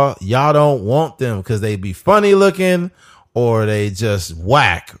at y'all don't want them because they be funny looking or they just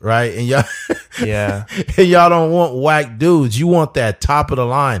whack, right? And y'all, and y'all don't want whack dudes. You want that top of the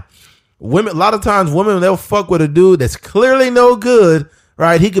line. Women, a lot of times, women, they'll fuck with a dude that's clearly no good.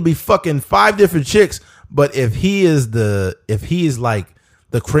 Right, he could be fucking 5 different chicks, but if he is like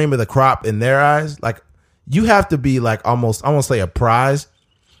the cream of the crop in their eyes, like you have to be like almost, I won't say a prize,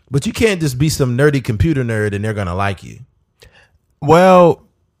 but you can't just be some nerdy computer nerd and they're gonna like you. Well,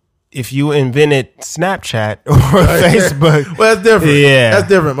 if you invented Snapchat or Facebook, well, that's different. Yeah, that's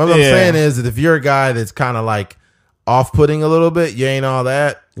different. What I'm saying is that if you're a guy that's kind of like off-putting a little bit, you ain't all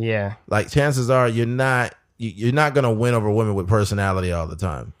that. Yeah, like chances are you're not going to win over women with personality all the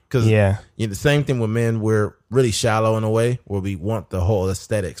time. Because the same thing with men, we're really shallow in a way where we want the whole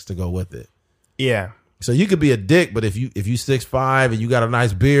aesthetics to go with it. Yeah. So you could be a dick, but if you 6'5" and you got a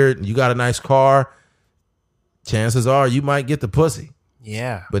nice beard and you got a nice car, chances are you might get the pussy.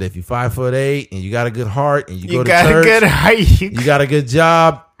 Yeah. But if you're 5'8" and you got a good heart and you go to church, you got a good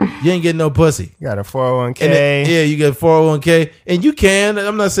job, you ain't getting no pussy. You got a 401k. Then, you get 401k. And you can.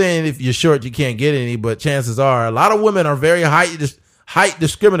 I'm not saying if you're short, you can't get any, but chances are a lot of women are very height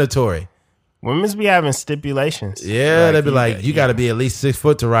discriminatory. Women's be having stipulations. Yeah, like, they'd be like, you got to be at least 6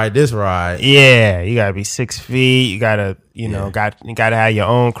 foot to ride this ride. Yeah, you got to be 6 feet. You got to, you got to have your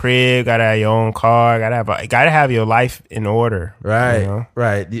own crib. Got to have your own car. Got to have your life in order. Right,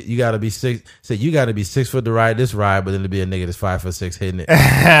 right. You got to be 6. So you got to be 6 foot to ride this ride, but then to be a nigga that's 5'6" hitting it.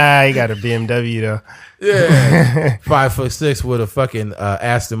 You got a BMW though. Yeah, 5'6" with a fucking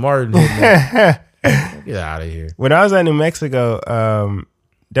Aston Martin hitting it. Get out of here. When I was at New Mexico,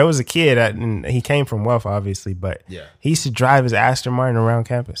 there was a kid, and he came from wealth, obviously, but he used to drive his Aston Martin around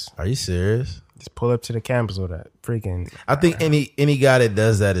campus. Are you serious? Just pull up to the campus with that freaking. I think any guy that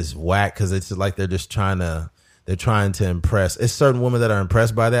does that is whack because it's like they're trying to impress. It's certain women that are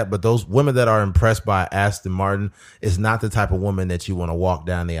impressed by that, but those women that are impressed by Aston Martin is not the type of woman that you want to walk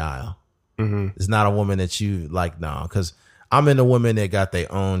down the aisle. Mm-hmm. It's not a woman that you like, no, because I'm into women that got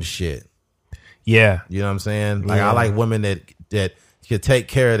their own shit. Yeah, you know what I'm saying. Like I like women that could take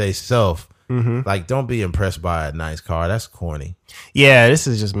care of themselves. Mm-hmm. Like, don't be impressed by a nice car. That's corny. Yeah, this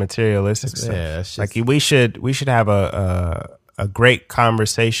is just materialistic. That's just, like we should have a great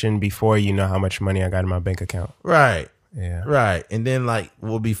conversation before you know how much money I got in my bank account. Right. Yeah. Right. And then like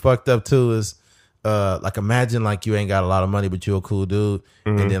what'll be fucked up too is like imagine like you ain't got a lot of money but you're a cool dude,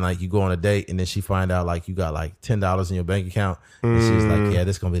 and then like you go on a date and then she find out like you got like $10 in your bank account and she's like, yeah,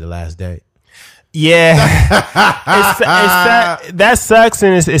 this gonna be the last date. Yeah, that sucks,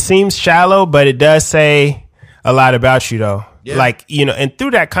 and it seems shallow, but it does say a lot about you, though. Yeah. Like, you know, and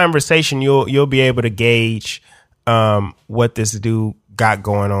through that conversation, you'll be able to gauge what this dude got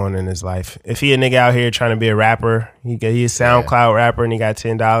going on in his life. If he a nigga out here trying to be a rapper, he's a SoundCloud rapper and he got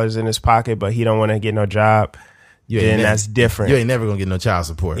 $10 in his pocket, but he don't want to get no job, then that's different. You ain't never gonna get no child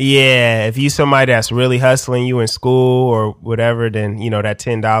support. Yeah, if you somebody that's really hustling, you in school or whatever, then you know that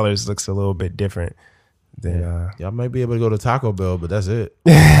 $10 looks a little bit different. Then y'all may be able to go to Taco Bell, but that's it.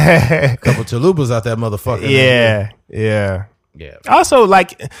 A couple chalupas out that motherfucker. Yeah. Also,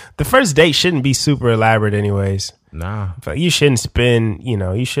 like the first date shouldn't be super elaborate, anyways. Nah, But you shouldn't spend. You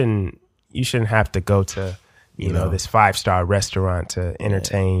know, you shouldn't have to go to you know this 5-star restaurant to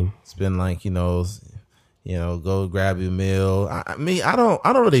entertain. spend like go grab your meal. I mean, I don't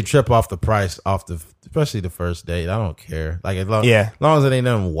really trip off the price especially the first date. I don't care. Like as long as it ain't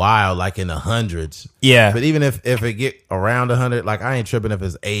nothing wild, like in the hundreds. Yeah. But even if it get around 100, like I ain't tripping if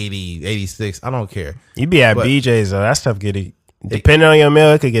it's 80, 86. I don't care. You be at BJ's though. That stuff depending on your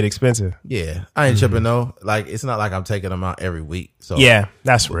meal, it could get expensive. Yeah, I ain't tripping though. Like it's not like I'm taking them out every week. So yeah,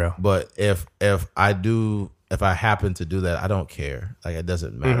 that's real. But if I happen to do that, I don't care. Like it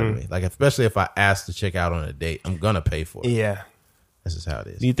doesn't matter to me. Like especially if I ask to check out on a date, I'm gonna pay for it. Yeah, this is how it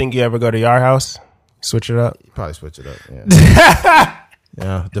is. Do you think you ever go to Yard House? Switch it up. You probably switch it up.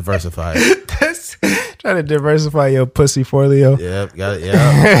 Yeah, diversify it. Try to diversify your pussy for Leo. Yeah, got it.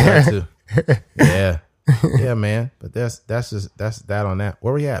 Yeah, got to. Yeah, man. But that's that on that.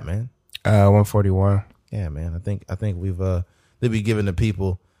 Where we at, man? 141. Yeah, man. I think we've they'll be giving the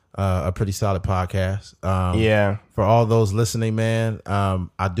people a pretty solid podcast. For all those listening, man,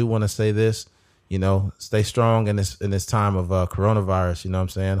 I do want to say this. You know, stay strong in this time of coronavirus. You know what I'm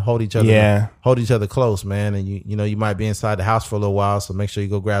saying? Hold each other close, man. And you might be inside the house for a little while, so make sure you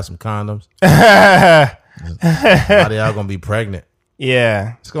go grab some condoms. A lot of y'all gonna be pregnant.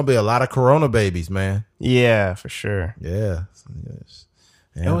 Yeah, it's gonna be a lot of corona babies, man. Yeah, for sure. Yeah.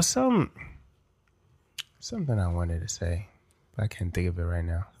 There was something I wanted to say, but I can't think of it right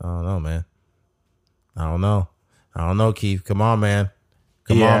now. I don't know, man. I don't know, Keith. Come on, man.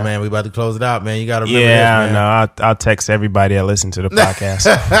 Come on, man. We about to close it out, man. You got to remember this, man. No, I'll text everybody that listen to the podcast.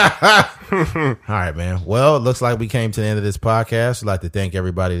 All right, man. Well, it looks like we came to the end of this podcast. I'd like to thank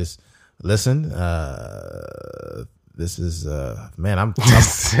everybody that's listened. This is, man, I'm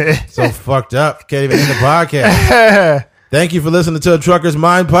so fucked up. Can't even end the podcast. Thank you for listening to a Trucker's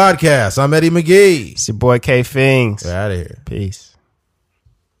Mind podcast. I'm Eddie McGee. It's your boy K Fings. We're out of here. Peace.